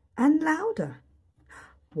and louder.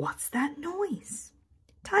 What's that noise?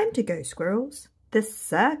 Time to go, squirrels. The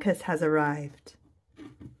circus has arrived.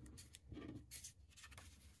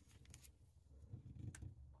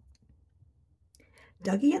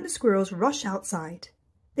 Duggee and the squirrels rush outside.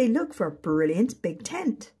 They look for a brilliant big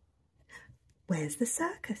tent. Where's the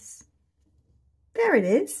circus? There it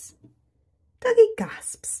is. Duggee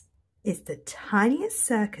gasps. It's the tiniest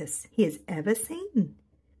circus he has ever seen.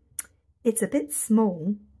 It's a bit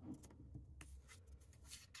small.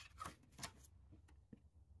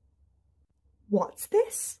 What's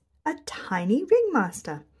this? A tiny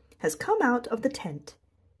ringmaster has come out of the tent.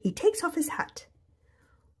 He takes off his hat.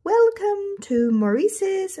 Welcome to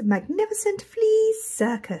Maurice's magnificent flea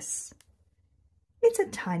circus. It's a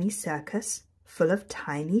tiny circus full of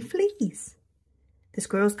tiny fleas. The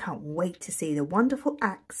squirrels can't wait to see the wonderful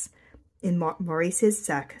acts in Maurice's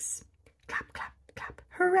circus. Clap, clap, clap,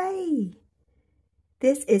 hooray!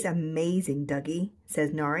 This is amazing, Duggee,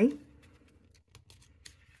 says Norrie.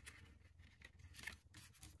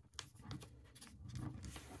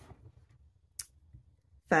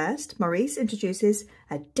 First, Maurice introduces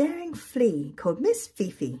a daring flea called Miss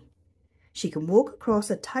Fifi. She can walk across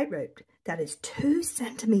a tightrope that is 2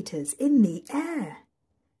 centimetres in the air.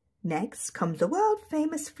 Next comes the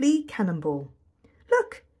world-famous flea cannonball.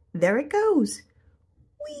 Look, there it goes.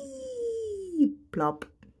 Whee! Plop.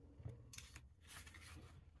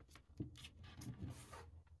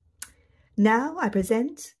 Now I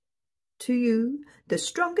present to you the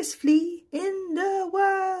strongest flea in the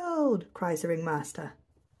world, cries the ringmaster.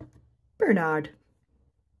 Bernard.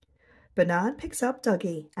 Bernard picks up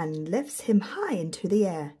Duggee and lifts him high into the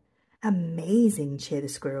air. Amazing, cheer the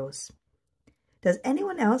squirrels. Does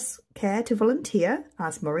anyone else care to volunteer?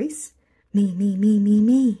 Asked Maurice. Me, me, me, me,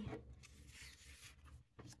 me.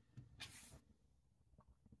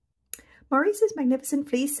 Maurice's magnificent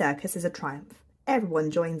flea circus is a triumph.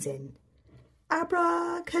 Everyone joins in.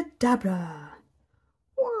 Abracadabra.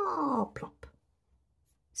 Wah, plop.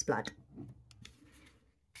 Splat.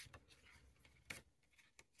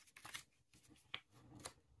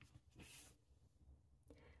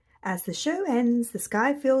 As the show ends, the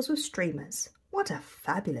sky fills with streamers. What a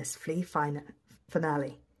fabulous flea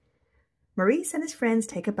finale. Maurice and his friends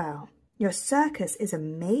take a bow. Your circus is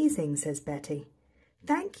amazing, says Betty.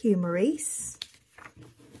 Thank you, Maurice.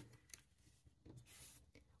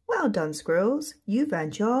 Well done, squirrels. You've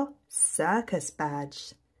earned your Circus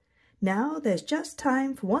Badge. Now there's just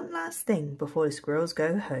time for one last thing before the squirrels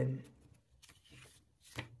go home.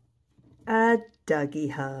 A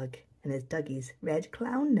Duggee hug. And there's Duggee's red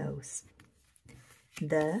clown nose.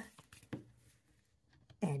 The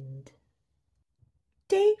end.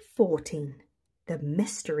 Day 14. The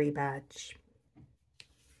Mystery Badge.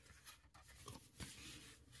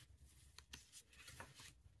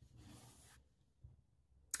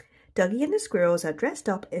 Duggee and the squirrels are dressed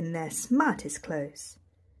up in their smartest clothes.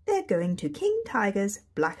 They're going to King Tiger's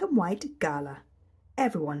black and white gala.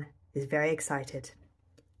 Everyone is very excited.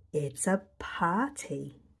 It's a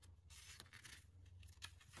party.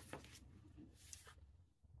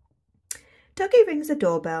 Duggee rings the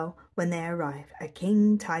doorbell when they arrive at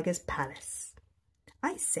King Tiger's palace.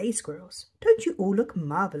 I say, squirrels, don't you all look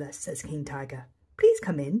marvellous, says King Tiger. Please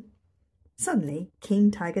come in. Suddenly,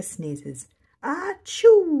 King Tiger sneezes.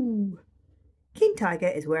 Achoo! King Tiger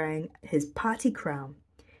is wearing his party crown.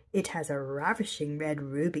 It has a ravishing red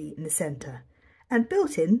ruby in the centre and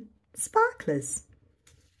built-in sparklers.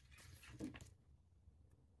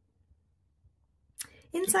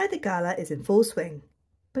 Inside the gala is in full swing,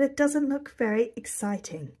 but it doesn't look very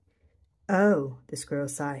exciting. Oh, the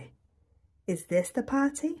squirrels sigh. Is this the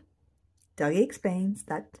party? Duggee explains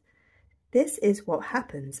that this is what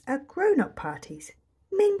happens at grown-up parties,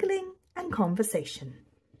 mingling and conversation.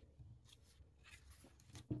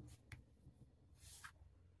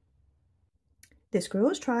 The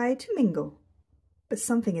squirrels try to mingle, but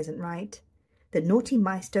something isn't right. The naughty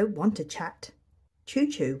mice don't want to chat.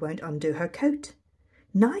 Choo won't undo her coat.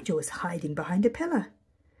 Nigel is hiding behind a pillar.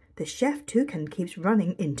 The chef toucan keeps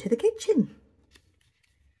running into the kitchen.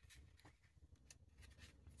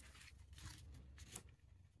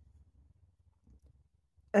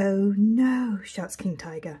 Oh no, shouts King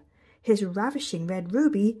Tiger. His ravishing red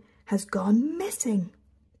ruby has gone missing.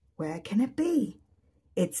 Where can it be?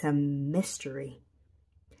 It's a mystery.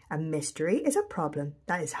 A mystery is a problem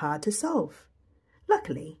that is hard to solve.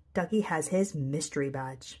 Luckily, Duggee has his mystery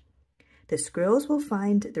badge. The squirrels will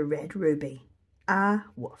find the red ruby. Ah,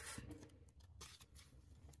 woof.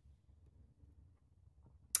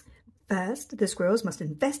 First, the squirrels must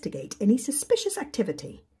investigate any suspicious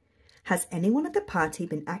activity. Has anyone at the party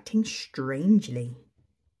been acting strangely?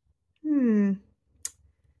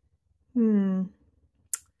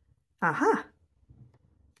 Aha!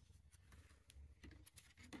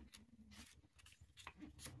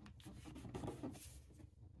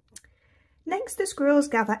 Next, the squirrels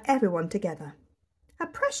gather everyone together. A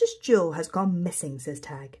precious jewel has gone missing, says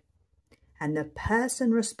Tag. And the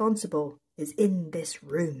person responsible is in this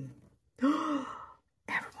room.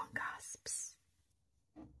 Everyone gasps.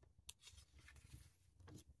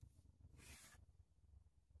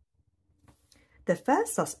 The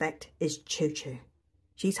first suspect is Choo.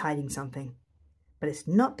 She's hiding something, but it's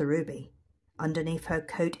not the ruby. Underneath her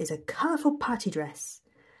coat is a colourful party dress.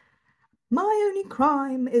 My only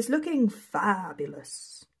crime is looking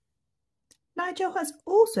fabulous. Nigel has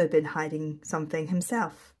also been hiding something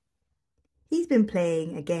himself. He's been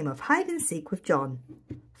playing a game of hide and seek with John.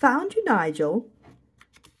 Found you, Nigel.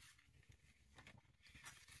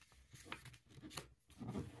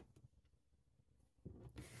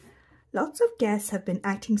 Lots of guests have been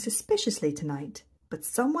acting suspiciously tonight, but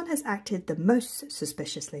someone has acted the most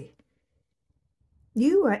suspiciously.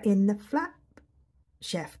 You are in the flap,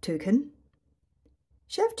 Chef Toucan.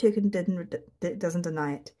 Chef Toucan doesn't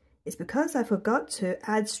deny it. It's because I forgot to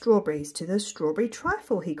add strawberries to the strawberry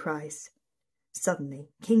trifle, he cries. Suddenly,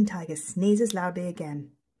 King Tiger sneezes loudly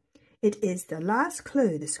again. It is the last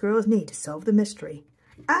clue the squirrels need to solve the mystery.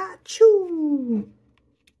 Achoo!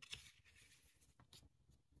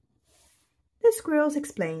 The squirrels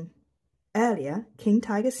explain. Earlier, King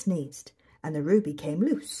Tiger sneezed, and the ruby came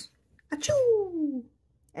loose. Achoo!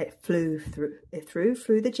 It flew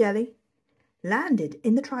through the jelly, landed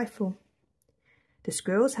in the trifle. The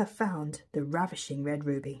squirrels have found the ravishing red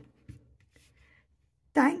ruby.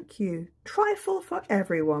 Thank you. Trifle for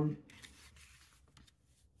everyone.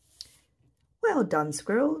 Well done,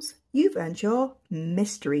 squirrels. You've earned your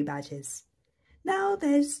mystery badges. Now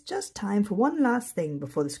there's just time for one last thing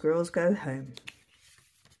before the squirrels go home.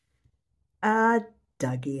 A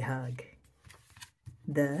Duggee hug.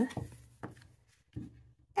 The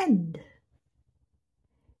end.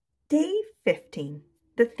 Day 15.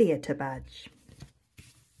 The Theatre Badge.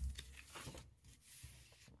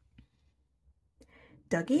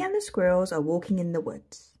 Duggee and the squirrels are walking in the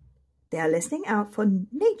woods. They are listening out for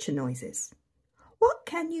nature noises. What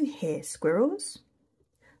can you hear, squirrels?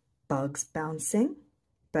 Bugs bouncing,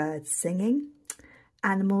 birds singing,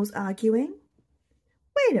 animals arguing.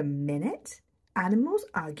 Wait a minute, animals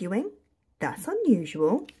arguing? That's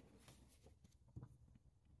unusual.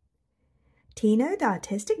 Tino, the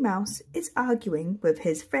artistic mouse, is arguing with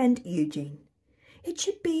his friend Eugene. It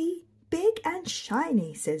should be big and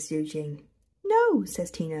shiny, says Eugene. No,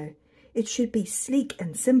 says Tino, it should be sleek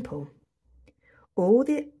and simple. All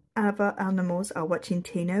the other animals are watching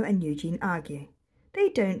Tino and Eugene argue. They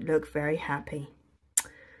don't look very happy.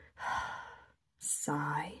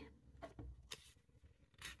 Sigh.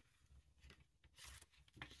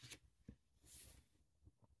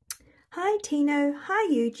 Hi, Tino. Hi,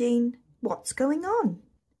 Eugene. What's going on?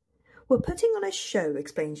 We're putting on a show,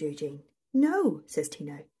 explains Eugene. No, says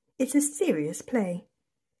Tino. It's a serious play.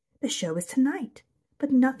 The show is tonight,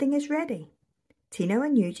 but nothing is ready. Tino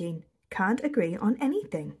and Eugene can't agree on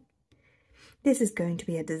anything. This is going to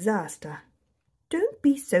be a disaster. Don't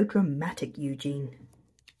be so dramatic, Eugene.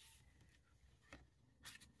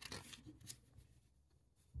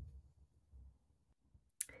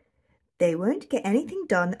 They won't get anything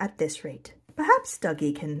done at this rate. Perhaps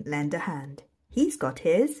Duggee can lend a hand. He's got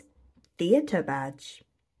his theatre badge.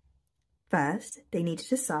 First, they need to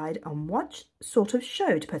decide on what sort of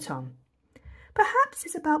show to put on. Perhaps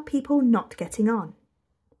it's about people not getting on,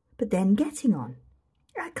 but then getting on.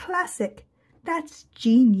 A classic. That's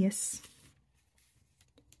genius.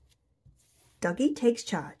 Duggee takes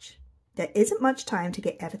charge. There isn't much time to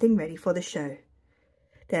get everything ready for the show.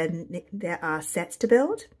 Then there are sets to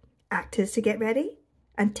build, actors to get ready,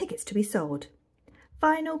 and tickets to be sold.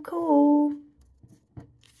 Final call.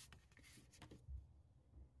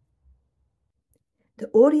 The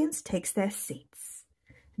audience takes their seats.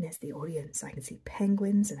 And there's the audience. I can see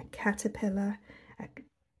penguins and a caterpillar, a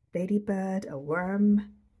ladybird, a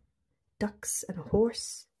worm, ducks and a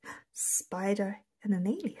horse, spider and an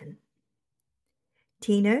alien.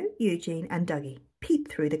 Tino, Eugene and Duggee peep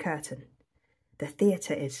through the curtain. The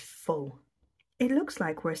theatre is full. It looks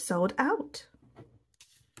like we're sold out.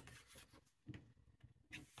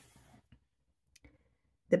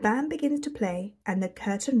 The band begins to play and the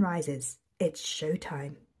curtain rises. It's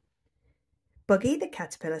showtime. Buggy the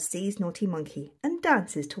caterpillar sees Naughty Monkey and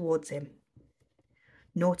dances towards him.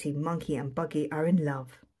 Naughty Monkey and Buggy are in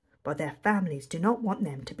love, but their families do not want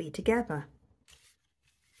them to be together.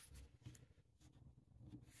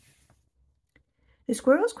 The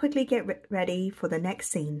squirrels quickly get ready for the next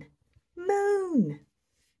scene. Moon!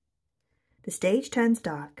 The stage turns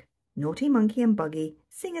dark. Naughty Monkey and Buggy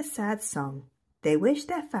sing a sad song. They wish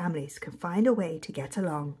their families could find a way to get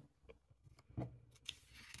along.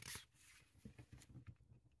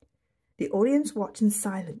 The audience watch in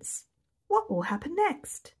silence. What will happen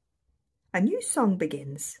next? A new song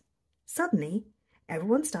begins. Suddenly,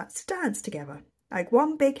 everyone starts to dance together, like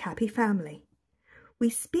one big happy family. We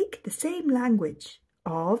speak the same language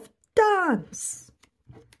of dance.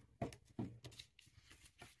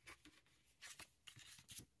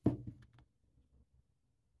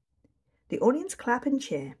 The audience clap and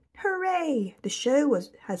cheer. Hooray! The show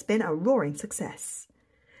has been a roaring success.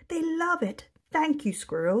 They love it. Thank you,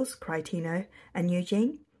 squirrels, cried Tino and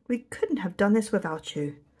Eugene. We couldn't have done this without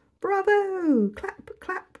you. Bravo! Clap,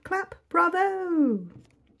 clap, clap, bravo!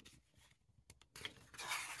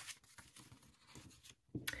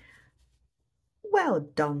 Well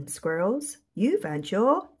done, squirrels. You've earned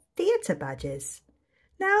your theatre badges.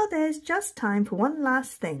 Now there's just time for one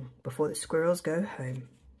last thing before the squirrels go home.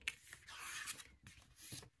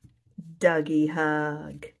 Duggee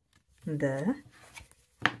hug. The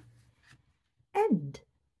end.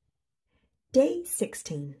 Day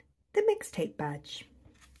 16. The Mixtape Badge.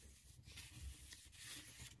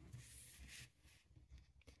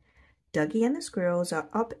 Duggee and the squirrels are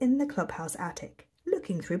up in the clubhouse attic,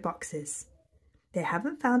 looking through boxes. They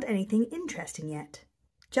haven't found anything interesting yet.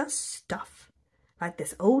 Just stuff, like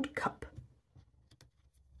this old cup.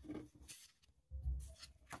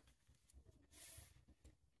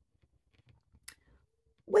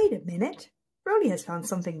 Wait a minute. Roly has found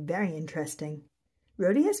something very interesting.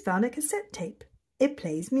 Roly has found a cassette tape. It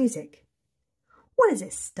plays music. What is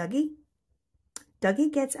this, Duggee?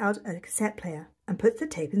 Duggee gets out a cassette player and puts the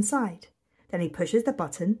tape inside. Then he pushes the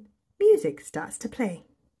button. Music starts to play.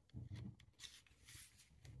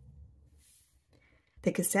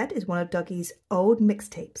 The cassette is one of Duggee's old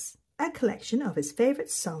mixtapes, a collection of his favourite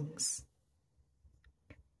songs.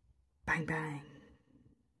 Bang, bang.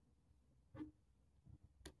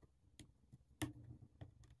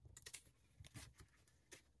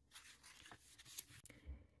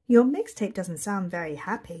 Your mixtape doesn't sound very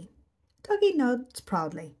happy. Duggee nods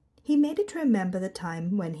proudly. He made it to remember the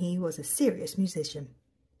time when he was a serious musician.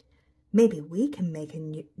 Maybe we can make a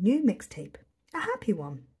new mixtape, a happy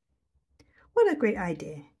one. What a great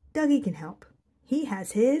idea. Duggee can help. He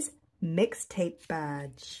has his Mixtape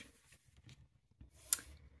Badge.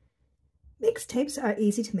 Mixtapes are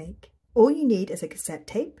easy to make. All you need is a cassette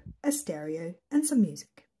tape, a stereo, and some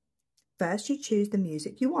music. First you choose the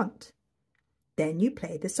music you want. Then you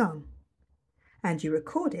play the song. And you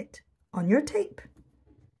record it on your tape.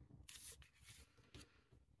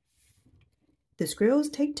 The squirrels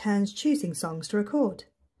take turns choosing songs to record.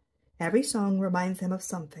 Every song reminds them of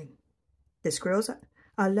something. The squirrels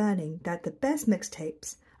are learning that the best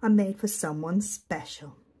mixtapes are made for someone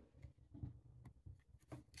special.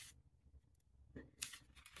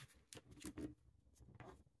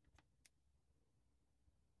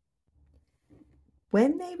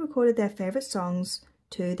 When they recorded their favourite songs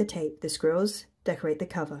to the tape, the squirrels decorate the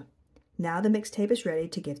cover. Now the mixtape is ready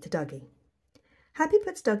to give to Duggee. Happy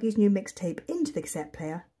puts Duggee's new mixtape into the cassette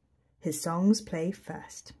player. His songs play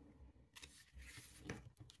first.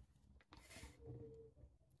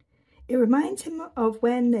 It reminds him of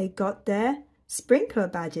when they got their sprinkler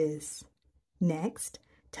badges. Next,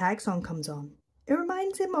 Tag Song comes on. It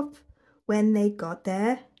reminds him of when they got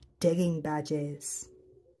their digging badges.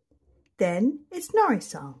 Then it's Norrie's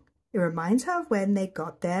song. It reminds her of when they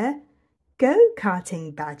got their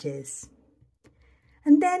go-karting badges.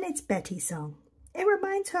 And then it's Betty's song. It It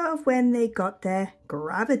reminds her of when they got their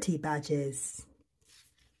gravity badges.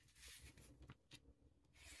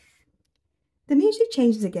 The music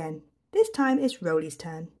changes again. This time it's Roly's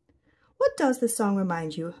turn. What does the song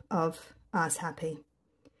remind you of? Asks Happy.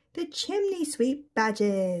 The chimney sweep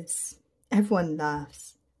badges. Everyone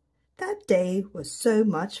laughs. That day was so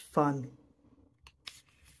much fun.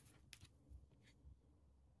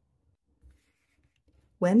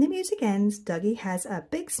 When the music ends, Duggee has a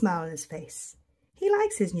big smile on his face. He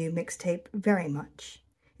likes his new mixtape very much.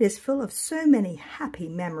 It is full of so many happy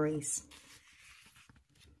memories.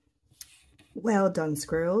 Well done,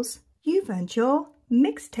 squirrels. You've earned your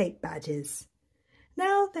mixtape badges.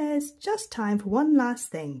 Now there's just time for one last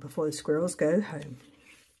thing before the squirrels go home.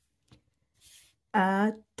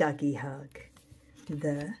 A Duggee hug.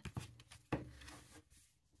 The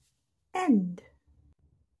end.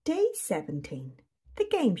 Day 17. The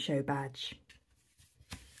game show badge.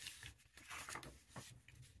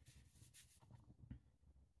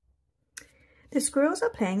 The squirrels are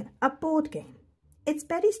playing a board game. It's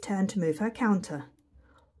Betty's turn to move her counter.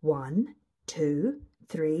 1, 2,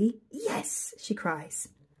 3, yes, she cries.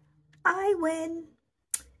 I win.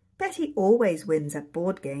 Betty always wins at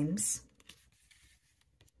board games.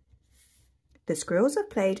 The squirrels have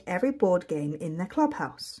played every board game in their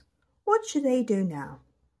clubhouse. What should they do now?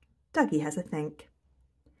 Duggee has a think.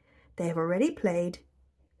 They have already played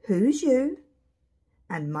Who's You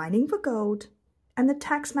and Mining for Gold and The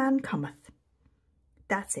Taxman Cometh.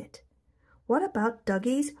 That's it. What about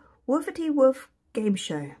Duggee's Woofity-Woof game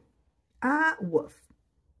show? Ah, woof.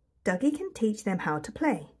 Duggee can teach them how to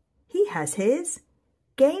play. He has his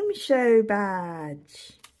game show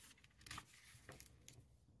badge.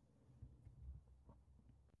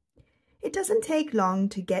 It doesn't take long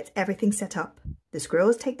to get everything set up. The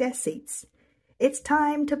squirrels take their seats. It's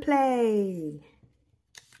time to play.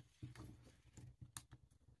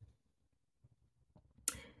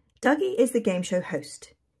 Duggee is the game show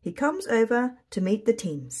host. He comes over to meet the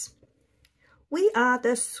teams. We are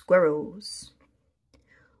the squirrels.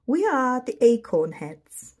 We are the acorn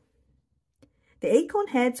heads. The acorn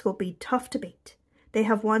heads will be tough to beat. They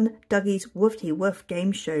have won Duggee's Woofty-Woof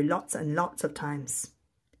game show lots and lots of times.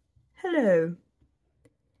 Hello.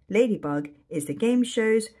 Ladybird is the game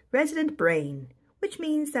show's resident brain, which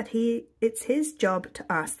means that it's his job to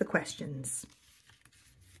ask the questions.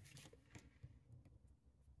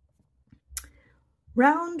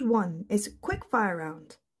 Round 1 is a quick fire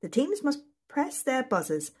round. The teams must press their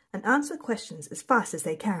buzzers and answer questions as fast as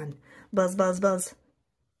they can. Buzz, buzz, buzz.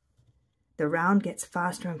 The round gets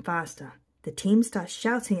faster and faster. The team starts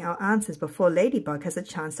shouting out answers before Ladybird has a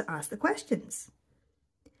chance to ask the questions.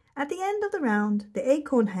 At the end of the round, the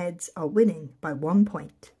acorn heads are winning by 1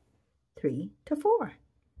 point. 3-4.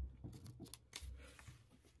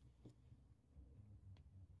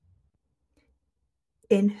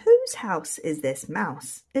 In Whose House Is This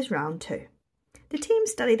Mouse is round 2. The team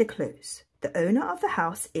study the clues. The owner of the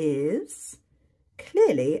house is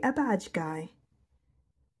clearly a badge guy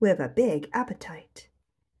with a big appetite,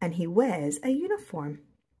 and he wears a uniform.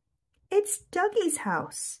 It's Duggee's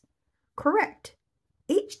house. Correct.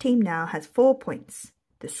 Each team now has 4 points.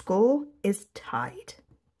 The score is tied.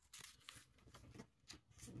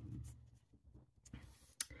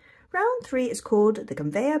 Round 3 is called the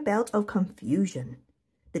Conveyor Belt of Confusion.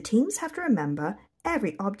 The teams have to remember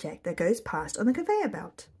every object that goes past on the conveyor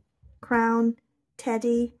belt. Crown,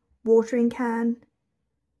 teddy, watering can.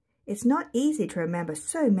 It's not easy to remember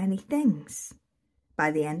so many things.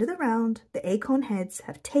 By the end of the round, the acorn heads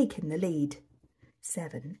have taken the lead.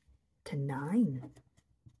 7-9.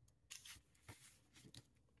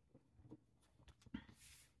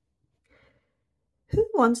 Who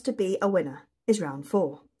Wants to Be a Winner is round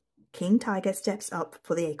 4. King Tiger steps up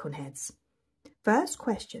for the acorn heads. First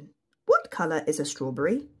question, what colour is a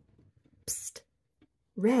strawberry? Psst.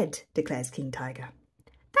 Red, declares King Tiger.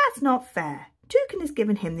 That's not fair. Toucan has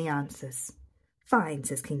given him the answers. Fine,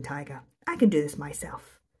 says King Tiger. I can do this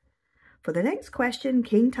myself. For the next question,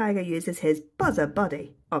 King Tiger uses his buzzer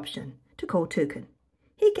buddy option to call Toucan.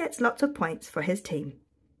 He gets lots of points for his team.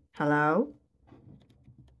 Hello?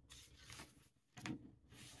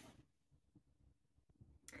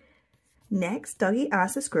 Next, Duggee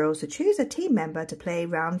asks the squirrels to choose a team member to play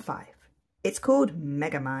round 5. It's called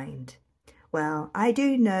Megamind. Well, I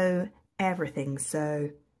do know everything,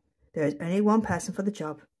 so there is only one person for the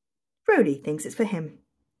job. Roly thinks it's for him.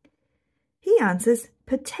 He answers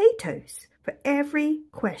potatoes for every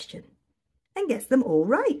question and gets them all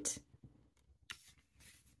right.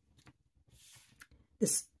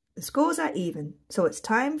 The scores are even, so it's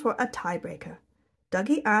time for a tiebreaker.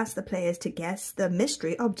 Duggee asks the players to guess the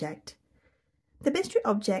mystery object. The mystery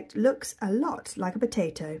object looks a lot like a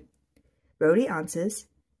potato. Roly answers,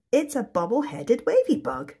 "It's a bobble-headed wavy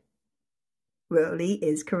bug." Roly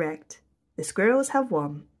is correct. The squirrels have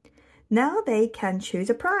won. Now they can choose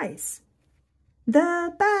a prize.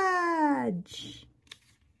 The badge!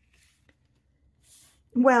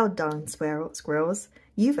 Well done, squirrels.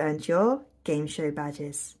 You've earned your game show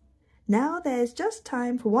badges. Now there's just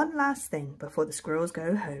time for one last thing before the squirrels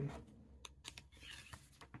go home.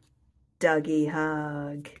 Duggee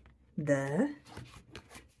hug. The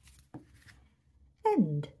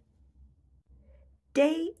end.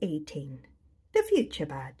 Day 18. The Future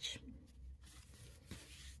Badge.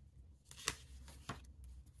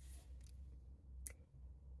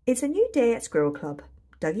 It's a new day at Squirrel Club.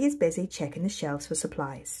 Duggee is busy checking the shelves for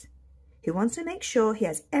supplies. He wants to make sure he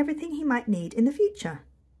has everything he might need in the future.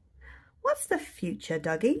 What's the future,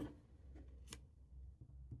 Duggee?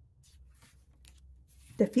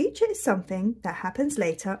 The future is something that happens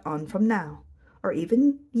later on from now, or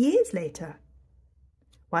even years later.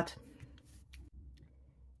 What?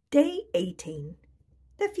 Day 18.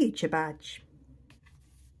 The Future Badge.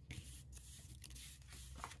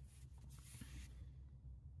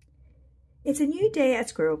 It's a new day at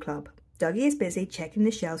Squirrel Club. Duggee is busy checking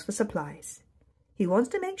the shelves for supplies. He wants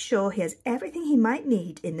to make sure he has everything he might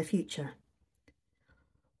need in the future.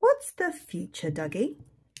 What's the future, Duggee?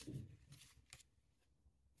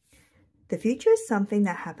 The future is something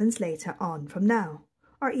that happens later on from now,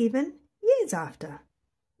 or even years after.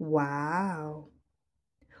 Wow!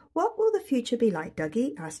 What will the future be like,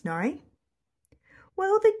 Duggee? Asked Norrie.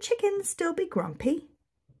 Will the chickens still be grumpy?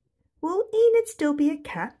 Will Enid still be a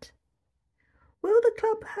cat? Will the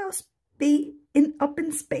clubhouse be up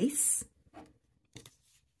in space?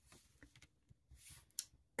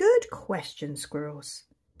 Good question, squirrels.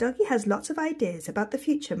 Duggee has lots of ideas about the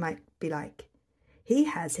future might be like. He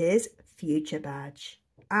has his future badge.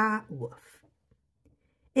 Ah, woof.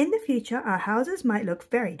 In the future, our houses might look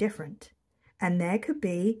very different, and there could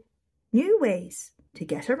be new ways to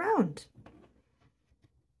get around.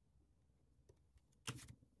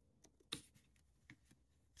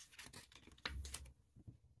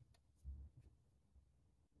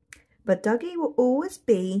 But Duggee will always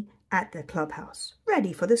be at the clubhouse,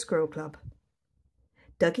 ready for the Squirrel Club.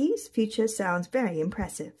 Duggee's future sounds very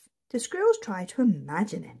impressive. The squirrels try to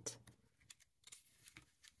imagine it.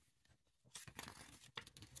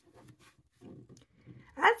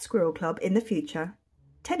 At Squirrel Club in the future,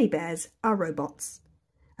 teddy bears are robots,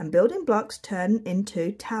 and building blocks turn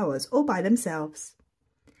into towers all by themselves.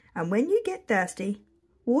 And when you get thirsty,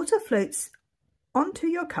 water floats onto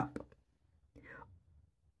your cup.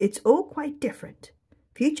 It's all quite different.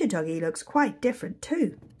 Future Duggee looks quite different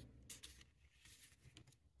too.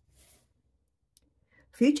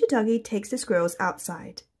 Future Duggee takes the squirrels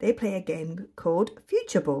outside. They play a game called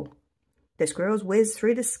Future Ball. The squirrels whiz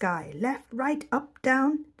through the sky, left, right, up,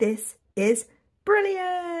 down. This is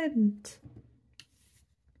brilliant!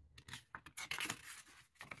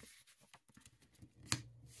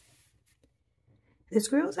 The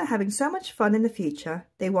squirrels are having so much fun in the future,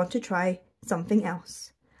 they want to try something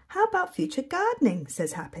else. How about future gardening,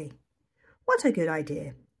 says Happy. What a good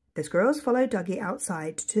idea. The squirrels follow Duggee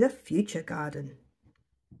outside to the future garden.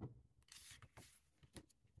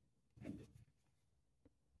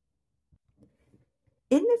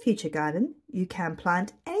 In the future garden, you can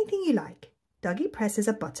plant anything you like. Duggee presses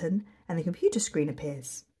a button and the computer screen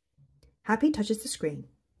appears. Happy touches the screen.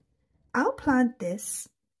 I'll plant this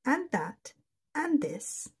and that and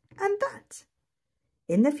this and that.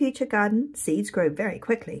 In the future garden, seeds grow very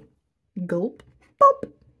quickly. Gulp, pop.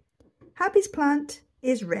 Happy's plant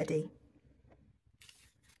is ready.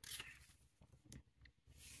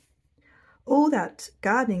 All that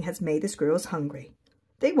gardening has made the squirrels hungry.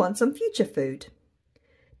 They want some future food.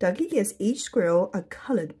 Duggee gives each squirrel a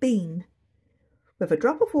coloured bean. With a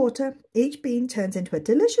drop of water, each bean turns into a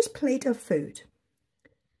delicious plate of food.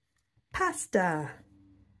 Pasta,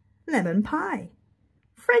 lemon pie,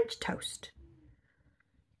 French toast,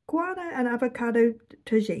 guava and avocado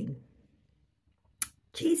tagine,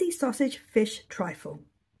 cheesy sausage fish trifle.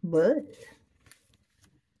 Bleh.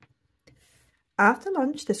 After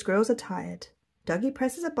lunch, the squirrels are tired. Duggee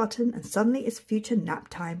presses a button and suddenly it's future nap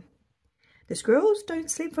time. The squirrels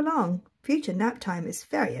don't sleep for long. Future nap time is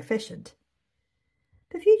very efficient.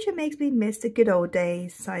 The future makes me miss the good old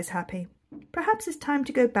days, sighs Happy. Perhaps it's time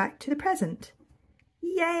to go back to the present.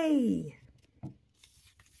 Yay!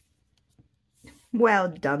 Well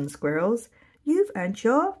done, squirrels. You've earned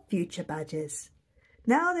your future badges.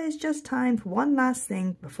 Now there's just time for one last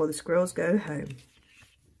thing before the squirrels go home.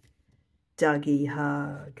 Duggee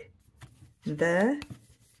hug. The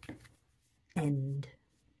End.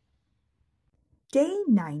 Day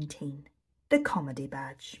 19. The Comedy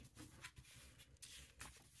Badge.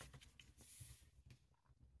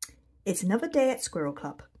 It's another day at Squirrel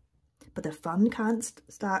Club, but the fun can't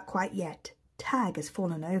start quite yet. Tag has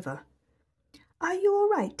fallen over. Are you all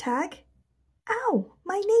right, Tag? Ow,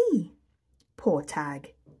 my knee. Poor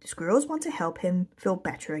Tag. The squirrels want to help him feel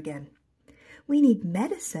better again. We need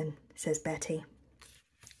medicine, says Betty.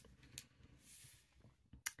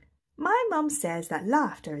 My mum says that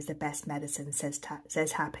laughter is the best medicine,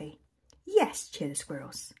 says Happy. Yes, cheer the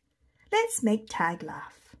squirrels. Let's make Tag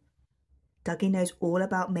laugh. Duggee knows all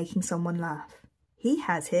about making someone laugh. He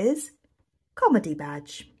has his comedy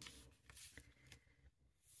badge.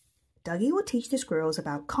 Duggee will teach the squirrels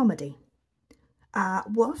about comedy.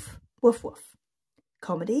 Woof, woof, woof.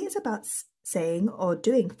 Comedy is about saying or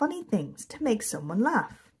doing funny things to make someone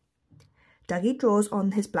laugh. Duggee draws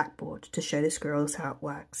on his blackboard to show the squirrels how it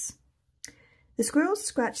works. The squirrels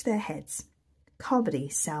scratch their heads. Comedy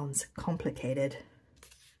sounds complicated.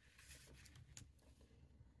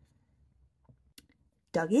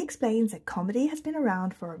 Duggee explains that comedy has been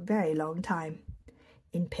around for a very long time.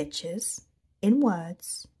 In pictures, in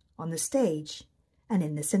words, on the stage, and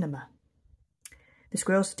in the cinema. The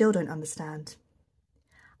squirrels still don't understand.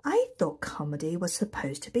 I thought comedy was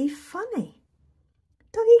supposed to be funny.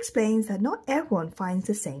 Duggee explains that not everyone finds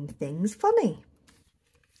the same things funny.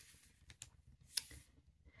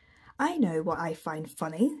 I know what I find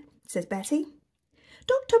funny, says Betty.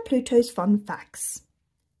 Dr. Pluto's Fun Facts.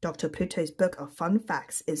 Dr. Pluto's book of fun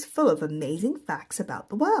facts is full of amazing facts about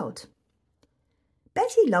the world.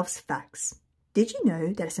 Betty loves facts. Did you know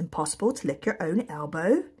that it's impossible to lick your own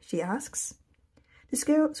elbow? She asks.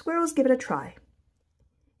 The squirrels give it a try.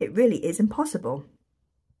 It really is impossible.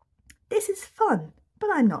 This is fun, but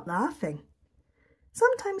I'm not laughing.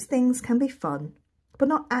 Sometimes things can be fun, but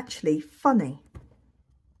not actually funny.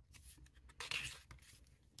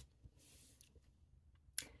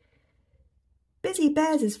 Busy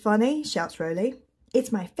Bears is funny, shouts Roly.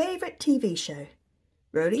 It's my favourite TV show.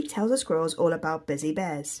 Roly tells the squirrels all about Busy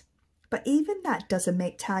Bears, but even that doesn't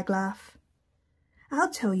make Tag laugh. I'll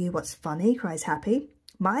tell you what's funny, cries Happy.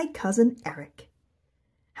 My cousin Eric.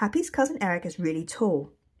 Happy's cousin Eric is really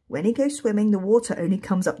tall. When he goes swimming, the water only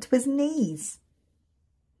comes up to his knees.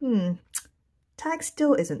 Tag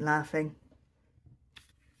still isn't laughing.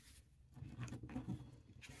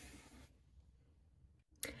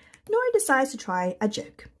 Norrie decides to try a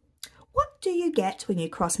joke. What do you get when you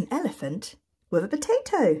cross an elephant with a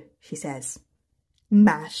potato? She says.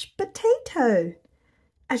 Mashed potato.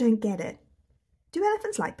 I don't get it. Do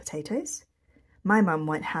elephants like potatoes? My mum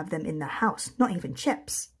won't have them in the house, not even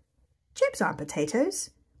chips. Chips aren't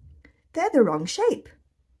potatoes. They're the wrong shape.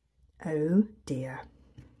 Oh dear.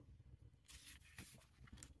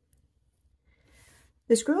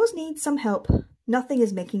 The squirrels need some help. Nothing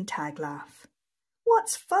is making Tag laugh.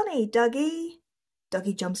 What's funny, Duggee?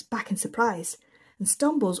 Duggee jumps back in surprise and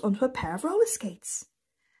stumbles onto a pair of roller skates.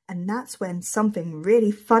 And that's when something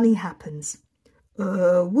really funny happens.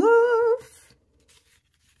 Woof!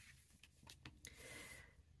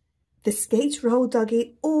 The skates roll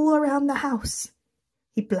Duggee all around the house.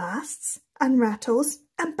 He blasts and rattles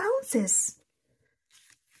and bounces.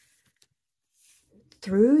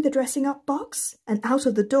 Through the dressing up box and out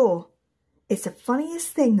of the door. It's the funniest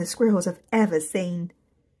thing the squirrels have ever seen.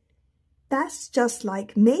 That's just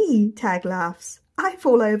like me, Tag laughs. I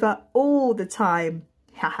fall over all the time.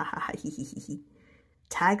 Ha ha ha ha.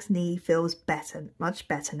 Tag's knee feels better, much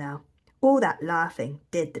better now. All that laughing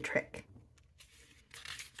did the trick.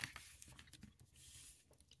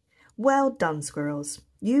 Well done, squirrels.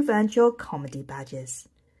 You've earned your comedy badges.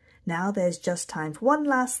 Now there's just time for one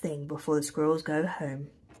last thing before the squirrels go home.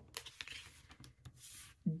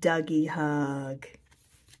 Duggee hug.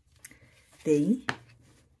 The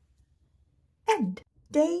end.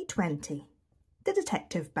 Day 20. The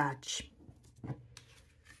Detective Badge.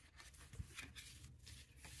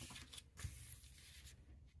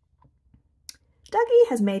 Duggee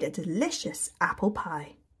has made a delicious apple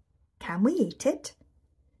pie. Can we eat it?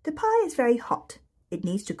 The pie is very hot. It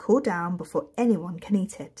needs to cool down before anyone can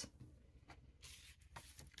eat it.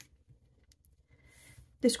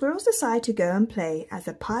 The squirrels decide to go and play as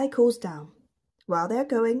the pie cools down. While they're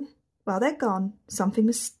gone, something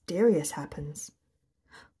mysterious happens.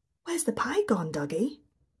 Where's the pie gone, Duggee?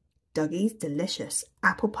 Duggee's delicious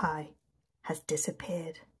apple pie has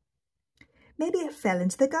disappeared. Maybe it fell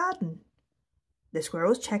into the garden. The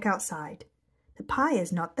squirrels check outside. The pie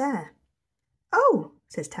is not there. Oh,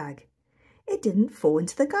 says Tag, it didn't fall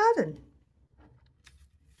into the garden.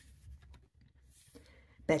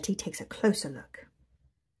 Betty takes a closer look.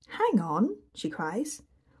 Hang on, she cries.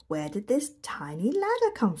 Where did this tiny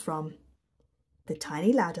ladder come from? The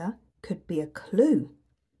tiny ladder could be a clue.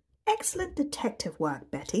 Excellent detective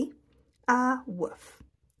work, Betty. Ah, woof.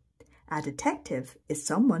 A detective is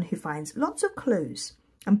someone who finds lots of clues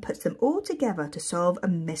and puts them all together to solve a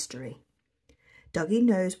mystery. Duggee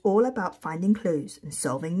knows all about finding clues and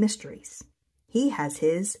solving mysteries. He has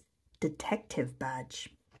his detective badge.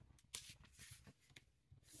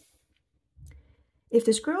 If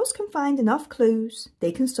the squirrels can find enough clues,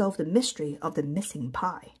 they can solve the mystery of the missing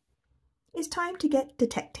pie. It's time to get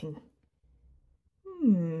detecting.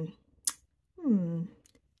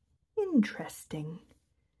 Interesting.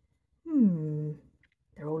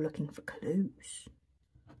 They're all looking for clues.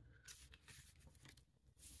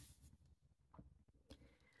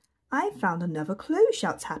 I've found another clue,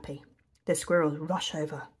 shouts Happy. The squirrels rush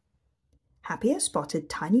over. Happy has spotted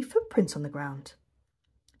tiny footprints on the ground.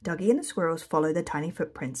 Duggee and the squirrels follow the tiny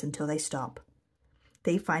footprints until they stop.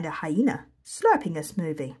 They find a hyena slurping a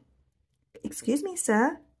smoothie. Excuse me,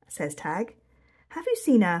 sir, says Tag. Have you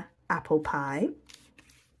seen an apple pie?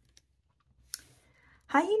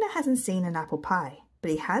 Hyena hasn't seen an apple pie, but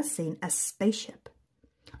he has seen a spaceship.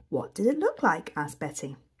 What did it look like? Asked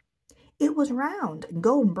Betty. It was round and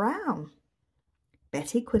golden brown.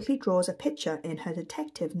 Betty quickly draws a picture in her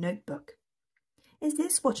detective notebook. Is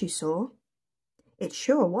this what you saw? It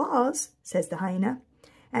sure was, says the hyena,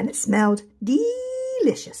 and it smelled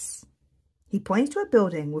delicious. He points to a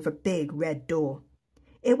building with a big red door.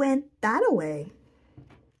 It went that-a-way.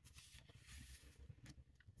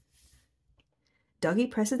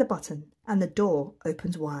 Duggee presses the button and the door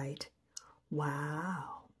opens wide.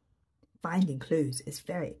 Wow! Finding clues is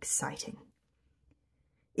very exciting.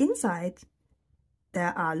 Inside,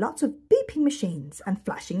 there are lots of beeping machines and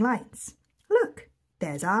flashing lights. Look,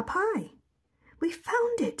 there's our pie. We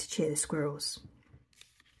found it, cheer the squirrels.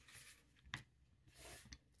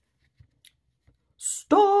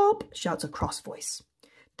 Stop, shouts a cross voice.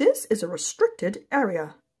 This is a restricted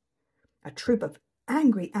area. A troop of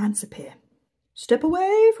angry ants appear. Step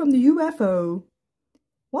away from the UFO.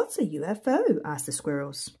 What's a UFO? Asked the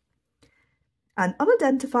squirrels. An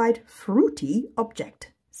unidentified fruity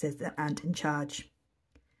object, says the ant in charge.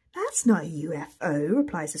 That's not a UFO,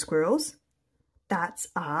 replies the squirrels. That's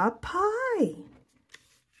our pie.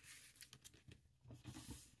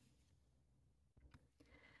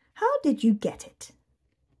 How did you get it?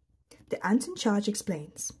 The ant in charge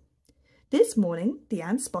explains. This morning, the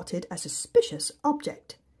ants spotted a suspicious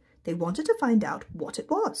object. They wanted to find out what it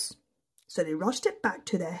was, so they rushed it back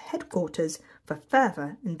to their headquarters for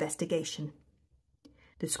further investigation.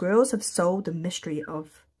 The squirrels have solved the mystery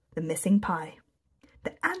of the missing pie.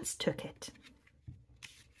 The ants took it.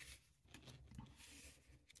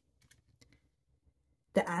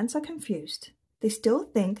 The ants are confused. They still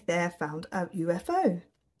think they have found a UFO.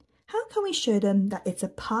 How can we show them that it's a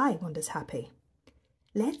pie, wonders Happy.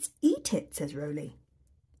 Let's eat it, says Roly.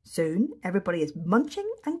 Soon, everybody is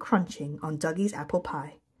munching and crunching on Duggee's apple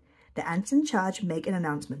pie. The ants in charge make an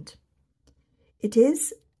announcement. It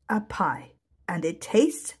is a pie, and it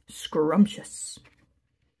tastes scrumptious.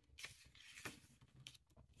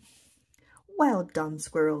 Well done,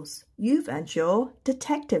 squirrels. You've earned your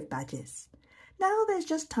detective badges. Now there's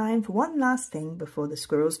just time for one last thing before the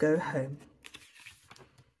squirrels go home.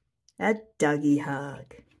 A Duggee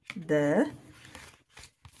hug. The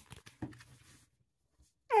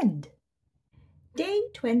end. Day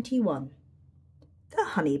 21. The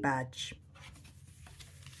Honey Badge.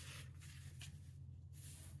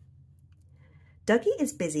 Duggee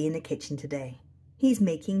is busy in the kitchen today. He's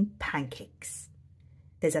making pancakes.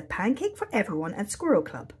 There's a pancake for everyone at Squirrel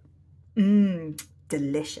Club.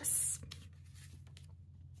 Delicious.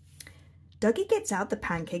 Duggee gets out the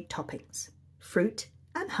pancake toppings, fruit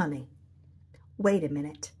and honey. Wait a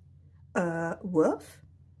minute. Woof?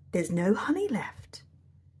 There's no honey left.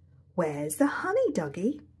 Where's the honey,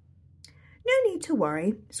 Duggee? No need to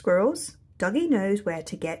worry, squirrels. Duggee knows where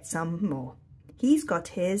to get some more. He's got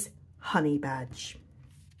his honey badge.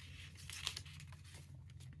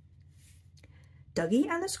 Duggee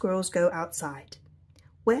and the squirrels go outside.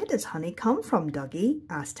 Where does honey come from, Duggee?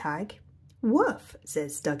 Asks Tag. Woof,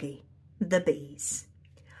 says Duggee. The bees.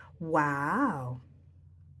 Wow.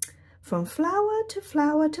 From flower to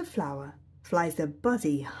flower to flower flies the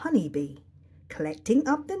buzzy honey bee, collecting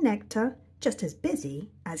up the nectar, just as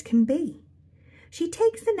busy as can be. She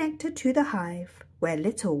takes the nectar to the hive, where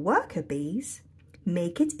little worker bees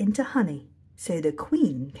make it into honey, so the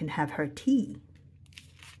queen can have her tea.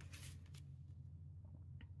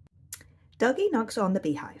 Duggee knocks on the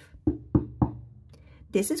beehive.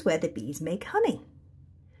 This is where the bees make honey.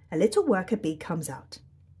 A little worker bee comes out.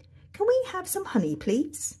 Can we have some honey,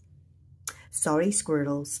 please? Sorry,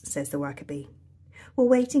 squirrels, says the worker bee. We're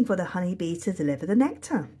waiting for the honey bees to deliver the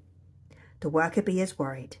nectar. The worker bee is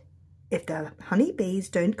worried. If the honey bees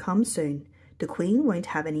don't come soon, the queen won't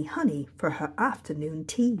have any honey for her afternoon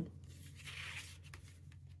tea.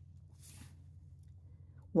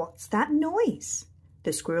 What's that noise?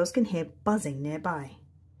 The squirrels can hear buzzing nearby.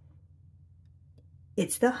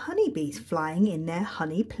 It's the honeybees flying in their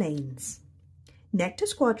honey planes. Nectar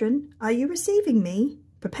Squadron, are you receiving me?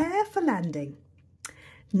 Prepare for landing.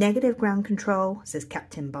 Negative ground control, says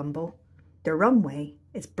Captain Bumble. The runway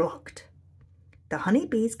is blocked. The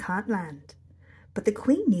honeybees can't land, but the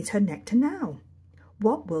queen needs her nectar now.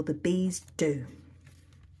 What will the bees do?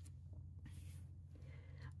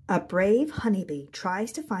 A brave honeybee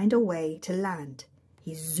tries to find a way to land.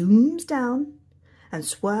 He zooms down and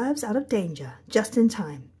swerves out of danger just in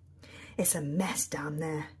time. It's a mess down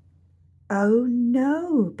there. Oh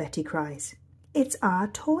no, Betty cries. It's our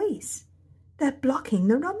toys. They're blocking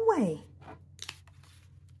the runway.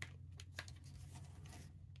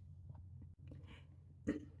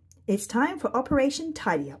 It's time for Operation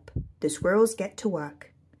Tidy Up. The squirrels get to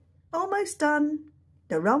work. Almost done.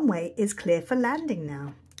 The runway is clear for landing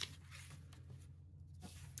now.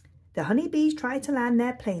 The honeybees try to land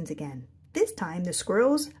their planes again. This time the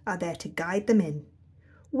squirrels are there to guide them in.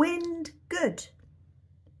 Wind, good.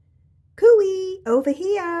 Cooey, over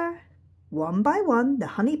here. One by one, the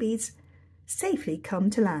honeybees safely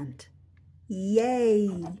come to land.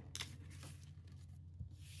 Yay!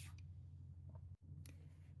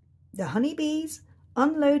 The honeybees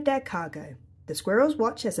unload their cargo. The squirrels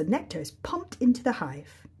watch as the nectar is pumped into the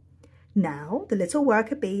hive. Now the little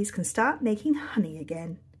worker bees can start making honey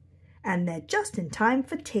again. And they're just in time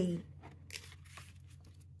for tea.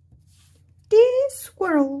 Dear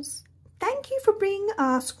squirrels, thank you for bringing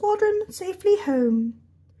our squadron safely home.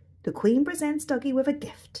 The queen presents Duggee with a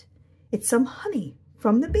gift. It's some honey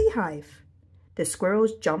from the beehive. The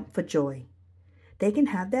squirrels jump for joy. They can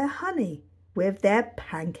have their honey with their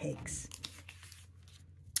pancakes.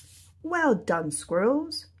 Well done,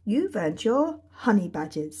 squirrels. You've earned your honey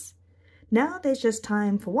badges. Now there's just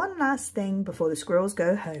time for one last thing before the squirrels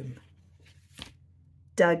go home.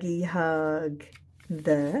 Duggee hug.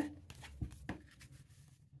 The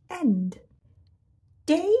end.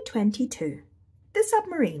 Day 22. The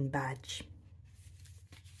Submarine Badge.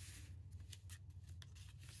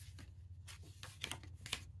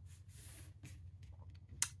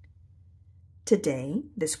 Today,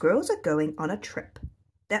 the squirrels are going on a trip.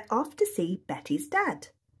 They're off to see Betty's dad.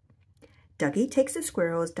 Duggee takes the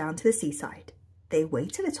squirrels down to the seaside. They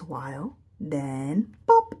wait a little while, then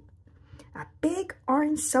pop! A big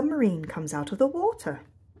orange submarine comes out of the water.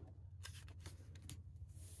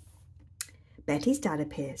 Betty's dad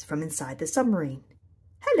appears from inside the submarine.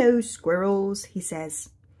 Hello, squirrels, he says.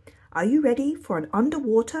 Are you ready for an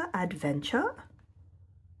underwater adventure?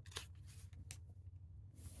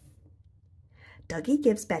 Duggee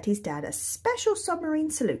gives Betty's dad a special submarine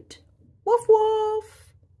salute. Woof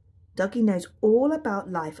woof! Duggee knows all about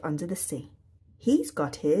life under the sea. He's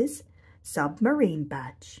got his Submarine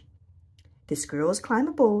Badge. The squirrels climb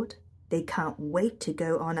aboard. They can't wait to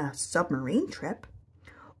go on a submarine trip.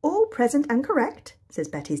 All present and correct, says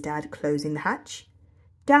Betty's dad, closing the hatch.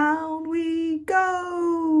 Down we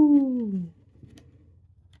go!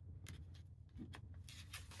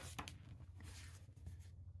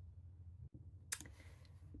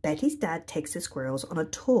 Betty's dad takes the squirrels on a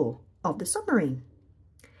tour of the submarine.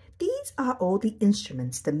 These are all the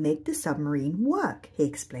instruments that make the submarine work, he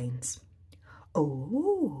explains.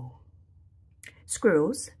 Oh!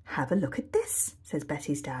 Squirrels, have a look at this, says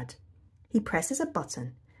Betty's dad. He presses a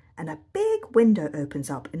button and a big window opens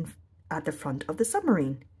up at the front of the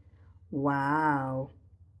submarine. Wow!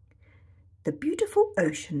 The beautiful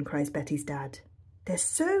ocean, cries Betty's dad. There's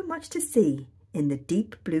so much to see in the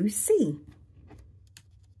deep blue sea.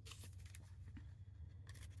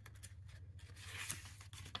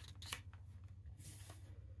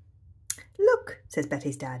 Look, says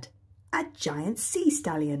Betty's dad, a giant sea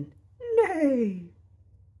stallion. Nay!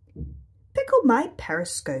 Pickle my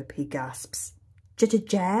periscope, he gasps.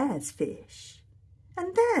 Jazz fish.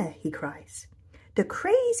 And there, he cries, the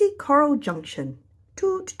crazy coral junction.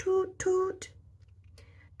 Toot, toot, toot.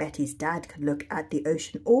 Betty's dad could look at the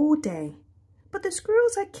ocean all day, but the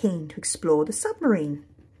squirrels are keen to explore the submarine.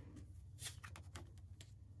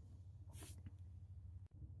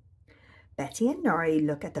 Betty and Norrie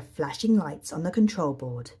look at the flashing lights on the control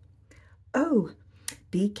board. Oh,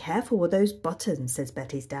 be careful with those buttons, says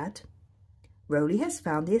Betty's dad. Roly has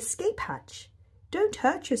found the escape hatch. Don't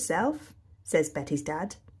hurt yourself, says Betty's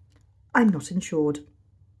dad. I'm not insured.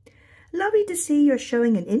 Lovely to see you're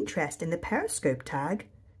showing an interest in the periscope, Tag,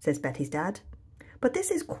 says Betty's dad, but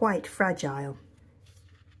this is quite fragile.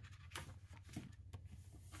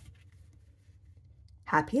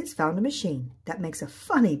 Happy has found a machine that makes a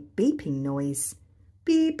funny beeping noise.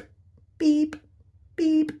 Beep, beep,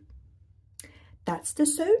 beep. That's the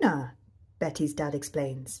sonar, Betty's dad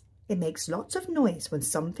explains. It makes lots of noise when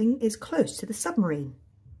something is close to the submarine.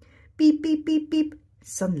 Beep, beep, beep, beep.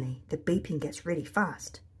 Suddenly, the beeping gets really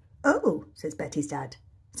fast. Oh, says Betty's dad,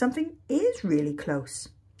 something is really close.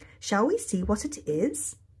 Shall we see what it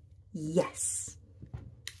is? Yes.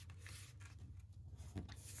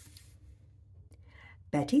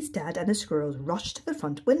 Betty's dad and the squirrels rush to the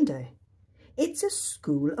front window. It's a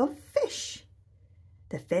school of fish.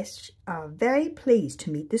 The fish are very pleased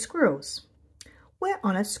to meet the squirrels. We're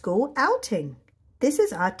on a school outing. This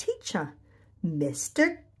is our teacher,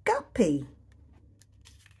 Mr. Guppy.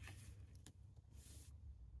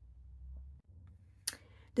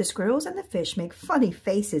 The squirrels and the fish make funny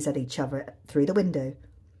faces at each other through the window.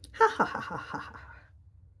 Ha ha ha ha ha ha.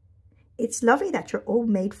 It's lovely that you're all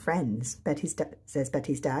made friends, says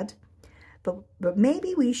Betty's dad. But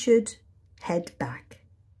maybe we should head back.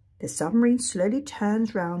 The submarine slowly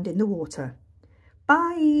turns round in the water.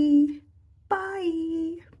 Bye!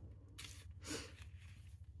 Bye!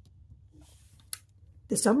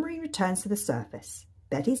 The submarine returns to the surface.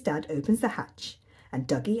 Betty's dad opens the hatch and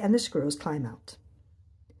Duggee and the squirrels climb out.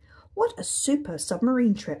 What a super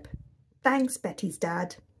submarine trip. Thanks, Betty's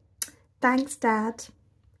dad. Thanks, Dad.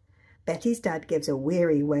 Betty's dad gives a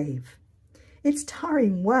weary wave. It's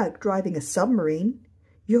tiring work driving a submarine.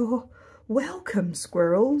 You're welcome,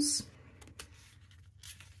 squirrels.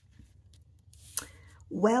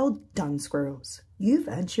 Well done, squirrels. You've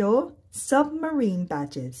earned your submarine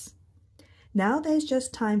badges. Now there's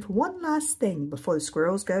just time for one last thing before the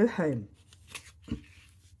squirrels go home.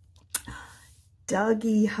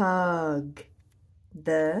 Duggee hug.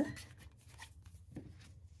 The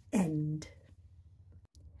end.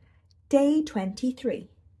 Day 23.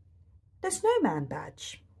 The Snowman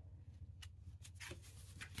Badge.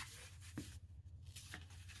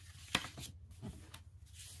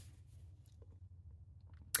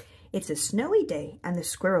 It's a snowy day and the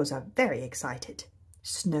squirrels are very excited.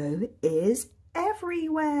 Snow is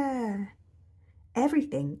everywhere.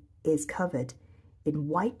 Everything is covered in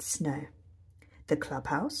white snow. The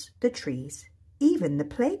clubhouse, the trees, even the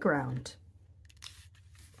playground.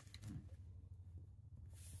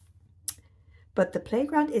 But the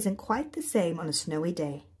playground isn't quite the same on a snowy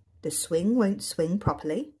day. The swing won't swing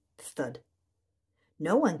properly. Thud.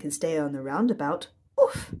 No one can stay on the roundabout.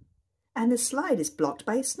 Oof! And the slide is blocked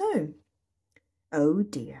by snow. Oh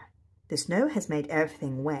dear. The snow has made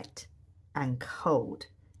everything wet and cold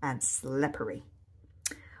and slippery.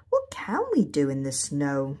 What can we do in the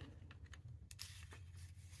snow?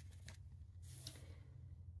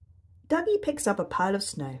 Duggee picks up a pile of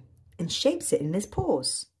snow and shapes it in his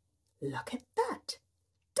paws. Look at that!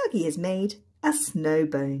 Duggee has made a snow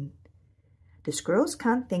bone. The squirrels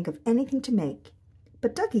can't think of anything to make,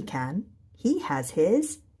 but Duggee can. He has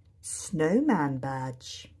his Snowman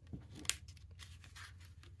Badge.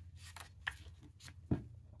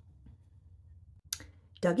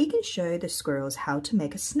 Duggee can show the squirrels how to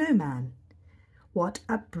make a snowman. What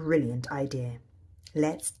a brilliant idea.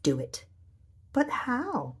 Let's do it. But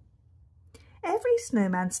how? Every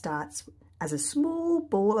snowman starts as a small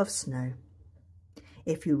ball of snow.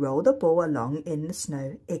 If you roll the ball along in the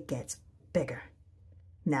snow, it gets bigger.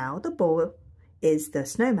 Now the ball is the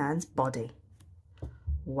snowman's body.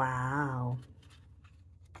 Wow!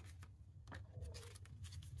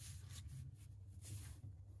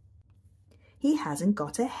 He hasn't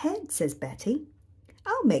got a head, says Betty.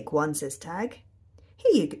 I'll make one, says Tag.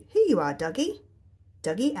 Here you are, Duggee.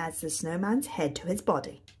 Duggee adds the snowman's head to his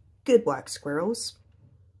body. Good work, squirrels.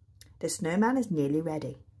 The snowman is nearly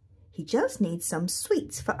ready. He just needs some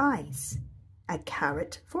sweets for eyes, a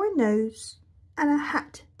carrot for a nose, and a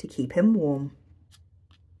hat to keep him warm.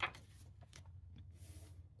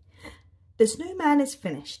 The snowman is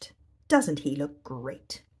finished. Doesn't he look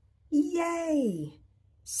great? Yay!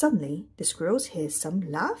 Suddenly, the squirrels hear some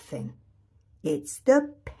laughing. It's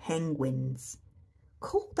the penguins.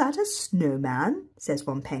 Call that a snowman, says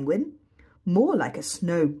one penguin. More like a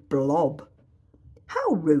snow blob.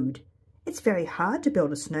 How rude. It's very hard to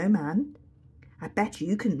build a snowman. I bet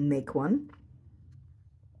you can make one.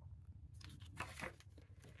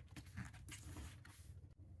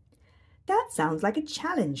 That sounds like a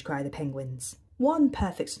challenge, cry the penguins. One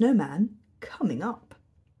perfect snowman coming up.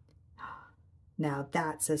 Now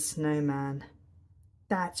that's a snowman.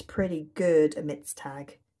 That's pretty good, admits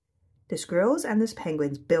Tag. The squirrels and the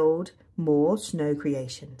penguins build more snow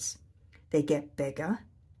creations. They get bigger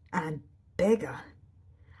and bigger.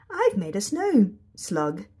 I've made a snow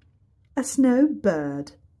slug, a snow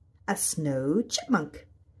bird, a snow chipmunk,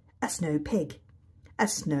 a snow pig, a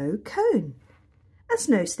snow cone, a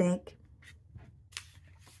snow snake.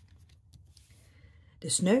 The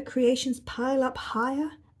snow creations pile up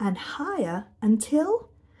higher and higher until...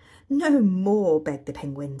 No more, beg the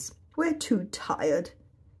penguins. We're too tired.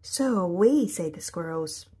 So are we, say the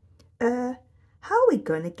squirrels. How are we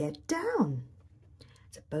going to get down?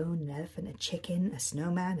 There's a bone, an elephant, a chicken, a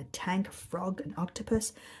snowman, a tank, a frog, an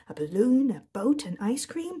octopus, a balloon, a boat, an ice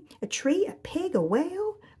cream, a tree, a pig, a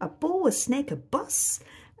whale, a bull, a snake, a bus,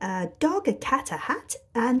 a dog, a cat, a hat,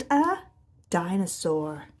 and a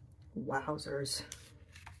dinosaur. Wowzers.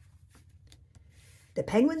 The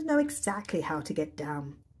penguins know exactly how to get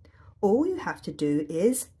down. All you have to do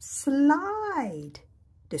is slide.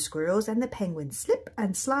 The squirrels and the penguins slip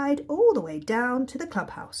and slide all the way down to the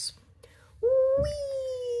clubhouse. Whee!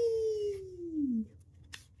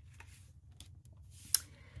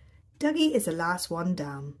 Duggee is the last one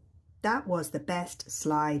down. That was the best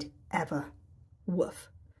slide ever. Woof.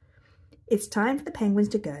 It's time for the penguins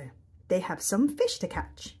to go. They have some fish to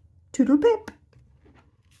catch. Toodle-pip.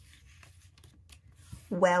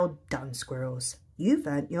 Well done, squirrels. You've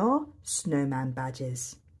earned your Snowman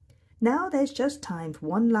Badges. Now there's just time for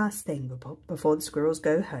one last thing before the squirrels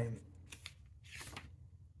go home.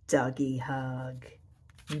 Duggee hug.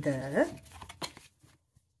 The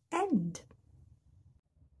end.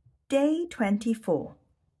 Day 24.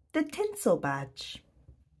 The Tinsel Badge.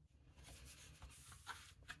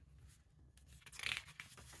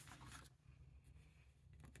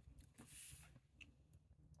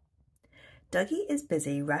 Duggee is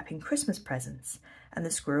busy wrapping Christmas presents and the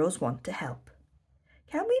squirrels want to help.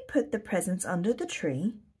 Can we put the presents under the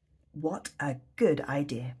tree? What a good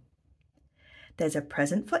idea. There's a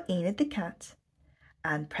present for Enid the cat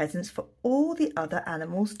and presents for all the other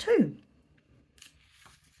animals too.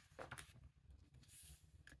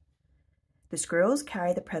 The squirrels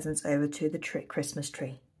carry the presents over to the Christmas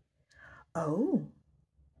tree. Oh,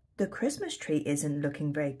 the Christmas tree isn't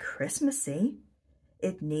looking very Christmassy.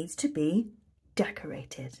 It needs to be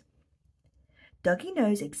decorated. Duggee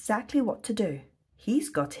knows exactly what to do. He's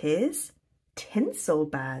got his Tinsel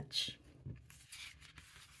Badge.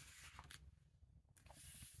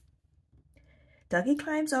 Duggee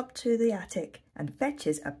climbs up to the attic and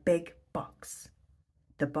fetches a big box.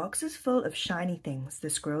 The box is full of shiny things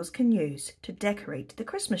the squirrels can use to decorate the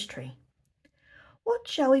Christmas tree. What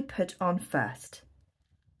shall we put on first?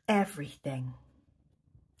 Everything.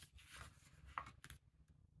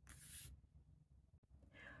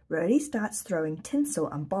 Roly starts throwing tinsel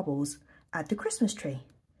and baubles at the Christmas tree.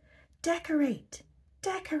 Decorate,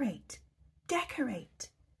 decorate, decorate.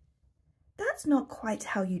 That's not quite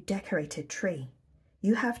how you decorate a tree.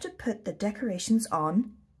 You have to put the decorations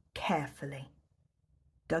on carefully.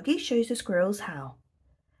 Duggee shows the squirrels how.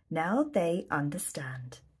 Now they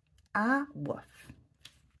understand. Ah, woof.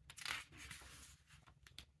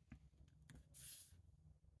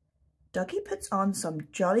 Duggee puts on some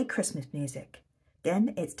jolly Christmas music.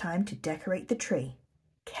 Then it's time to decorate the tree,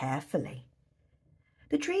 carefully.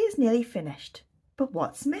 The tree is nearly finished, but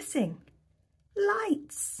what's missing?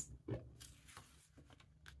 Lights.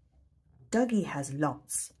 Duggee has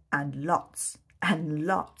lots and lots and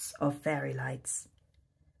lots of fairy lights.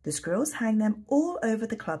 The squirrels hang them all over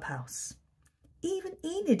the clubhouse. Even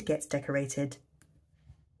Enid gets decorated.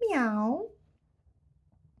 Meow.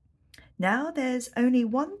 Now there's only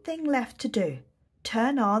one thing left to do.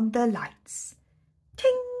 Turn on the lights.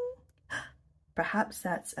 Ting! Perhaps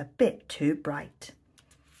that's a bit too bright.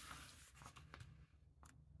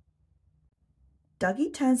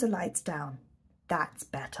 Duggee turns the lights down. That's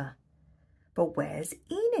better. But where's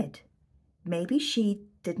Enid? Maybe she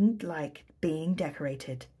didn't like being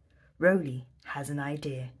decorated. Roly has an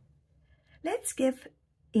idea. Let's give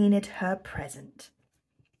Enid her present.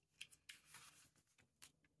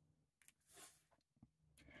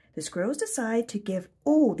 The squirrels decide to give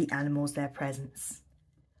all the animals their presents.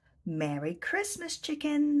 Merry Christmas,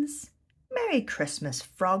 chickens! Merry Christmas,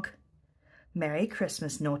 frog! Merry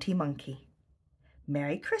Christmas, naughty monkey!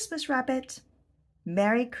 Merry Christmas, rabbit!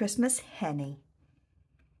 Merry Christmas, henny!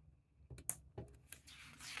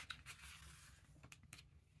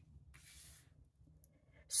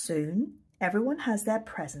 Soon everyone has their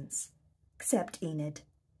presents, except Enid.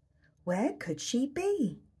 Where could she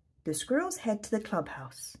be? The squirrels head to the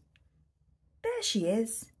clubhouse. There she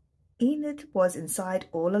is. Enid was inside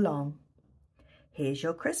all along. Here's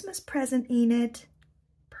your Christmas present, Enid.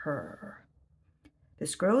 Purr. The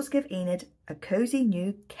squirrels give Enid a cosy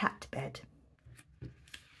new cat bed.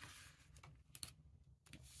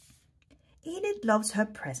 Enid loves her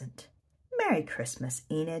present. Merry Christmas,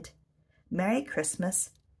 Enid. Merry Christmas,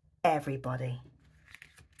 everybody.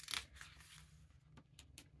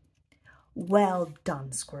 Well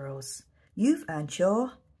done, squirrels. You've earned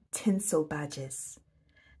your Tinsel Badges.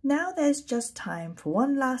 Now there's just time for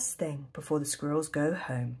one last thing before the squirrels go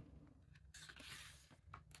home.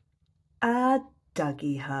 A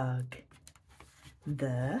Duggee hug.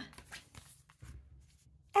 The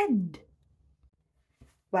end.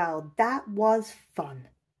 Well, that was fun.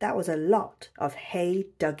 That was a lot of Hey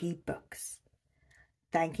Duggee books.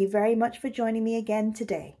 Thank you very much for joining me again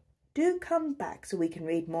today. Do come back so we can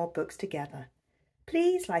read more books together.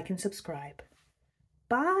 Please like and subscribe.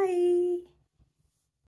 Bye.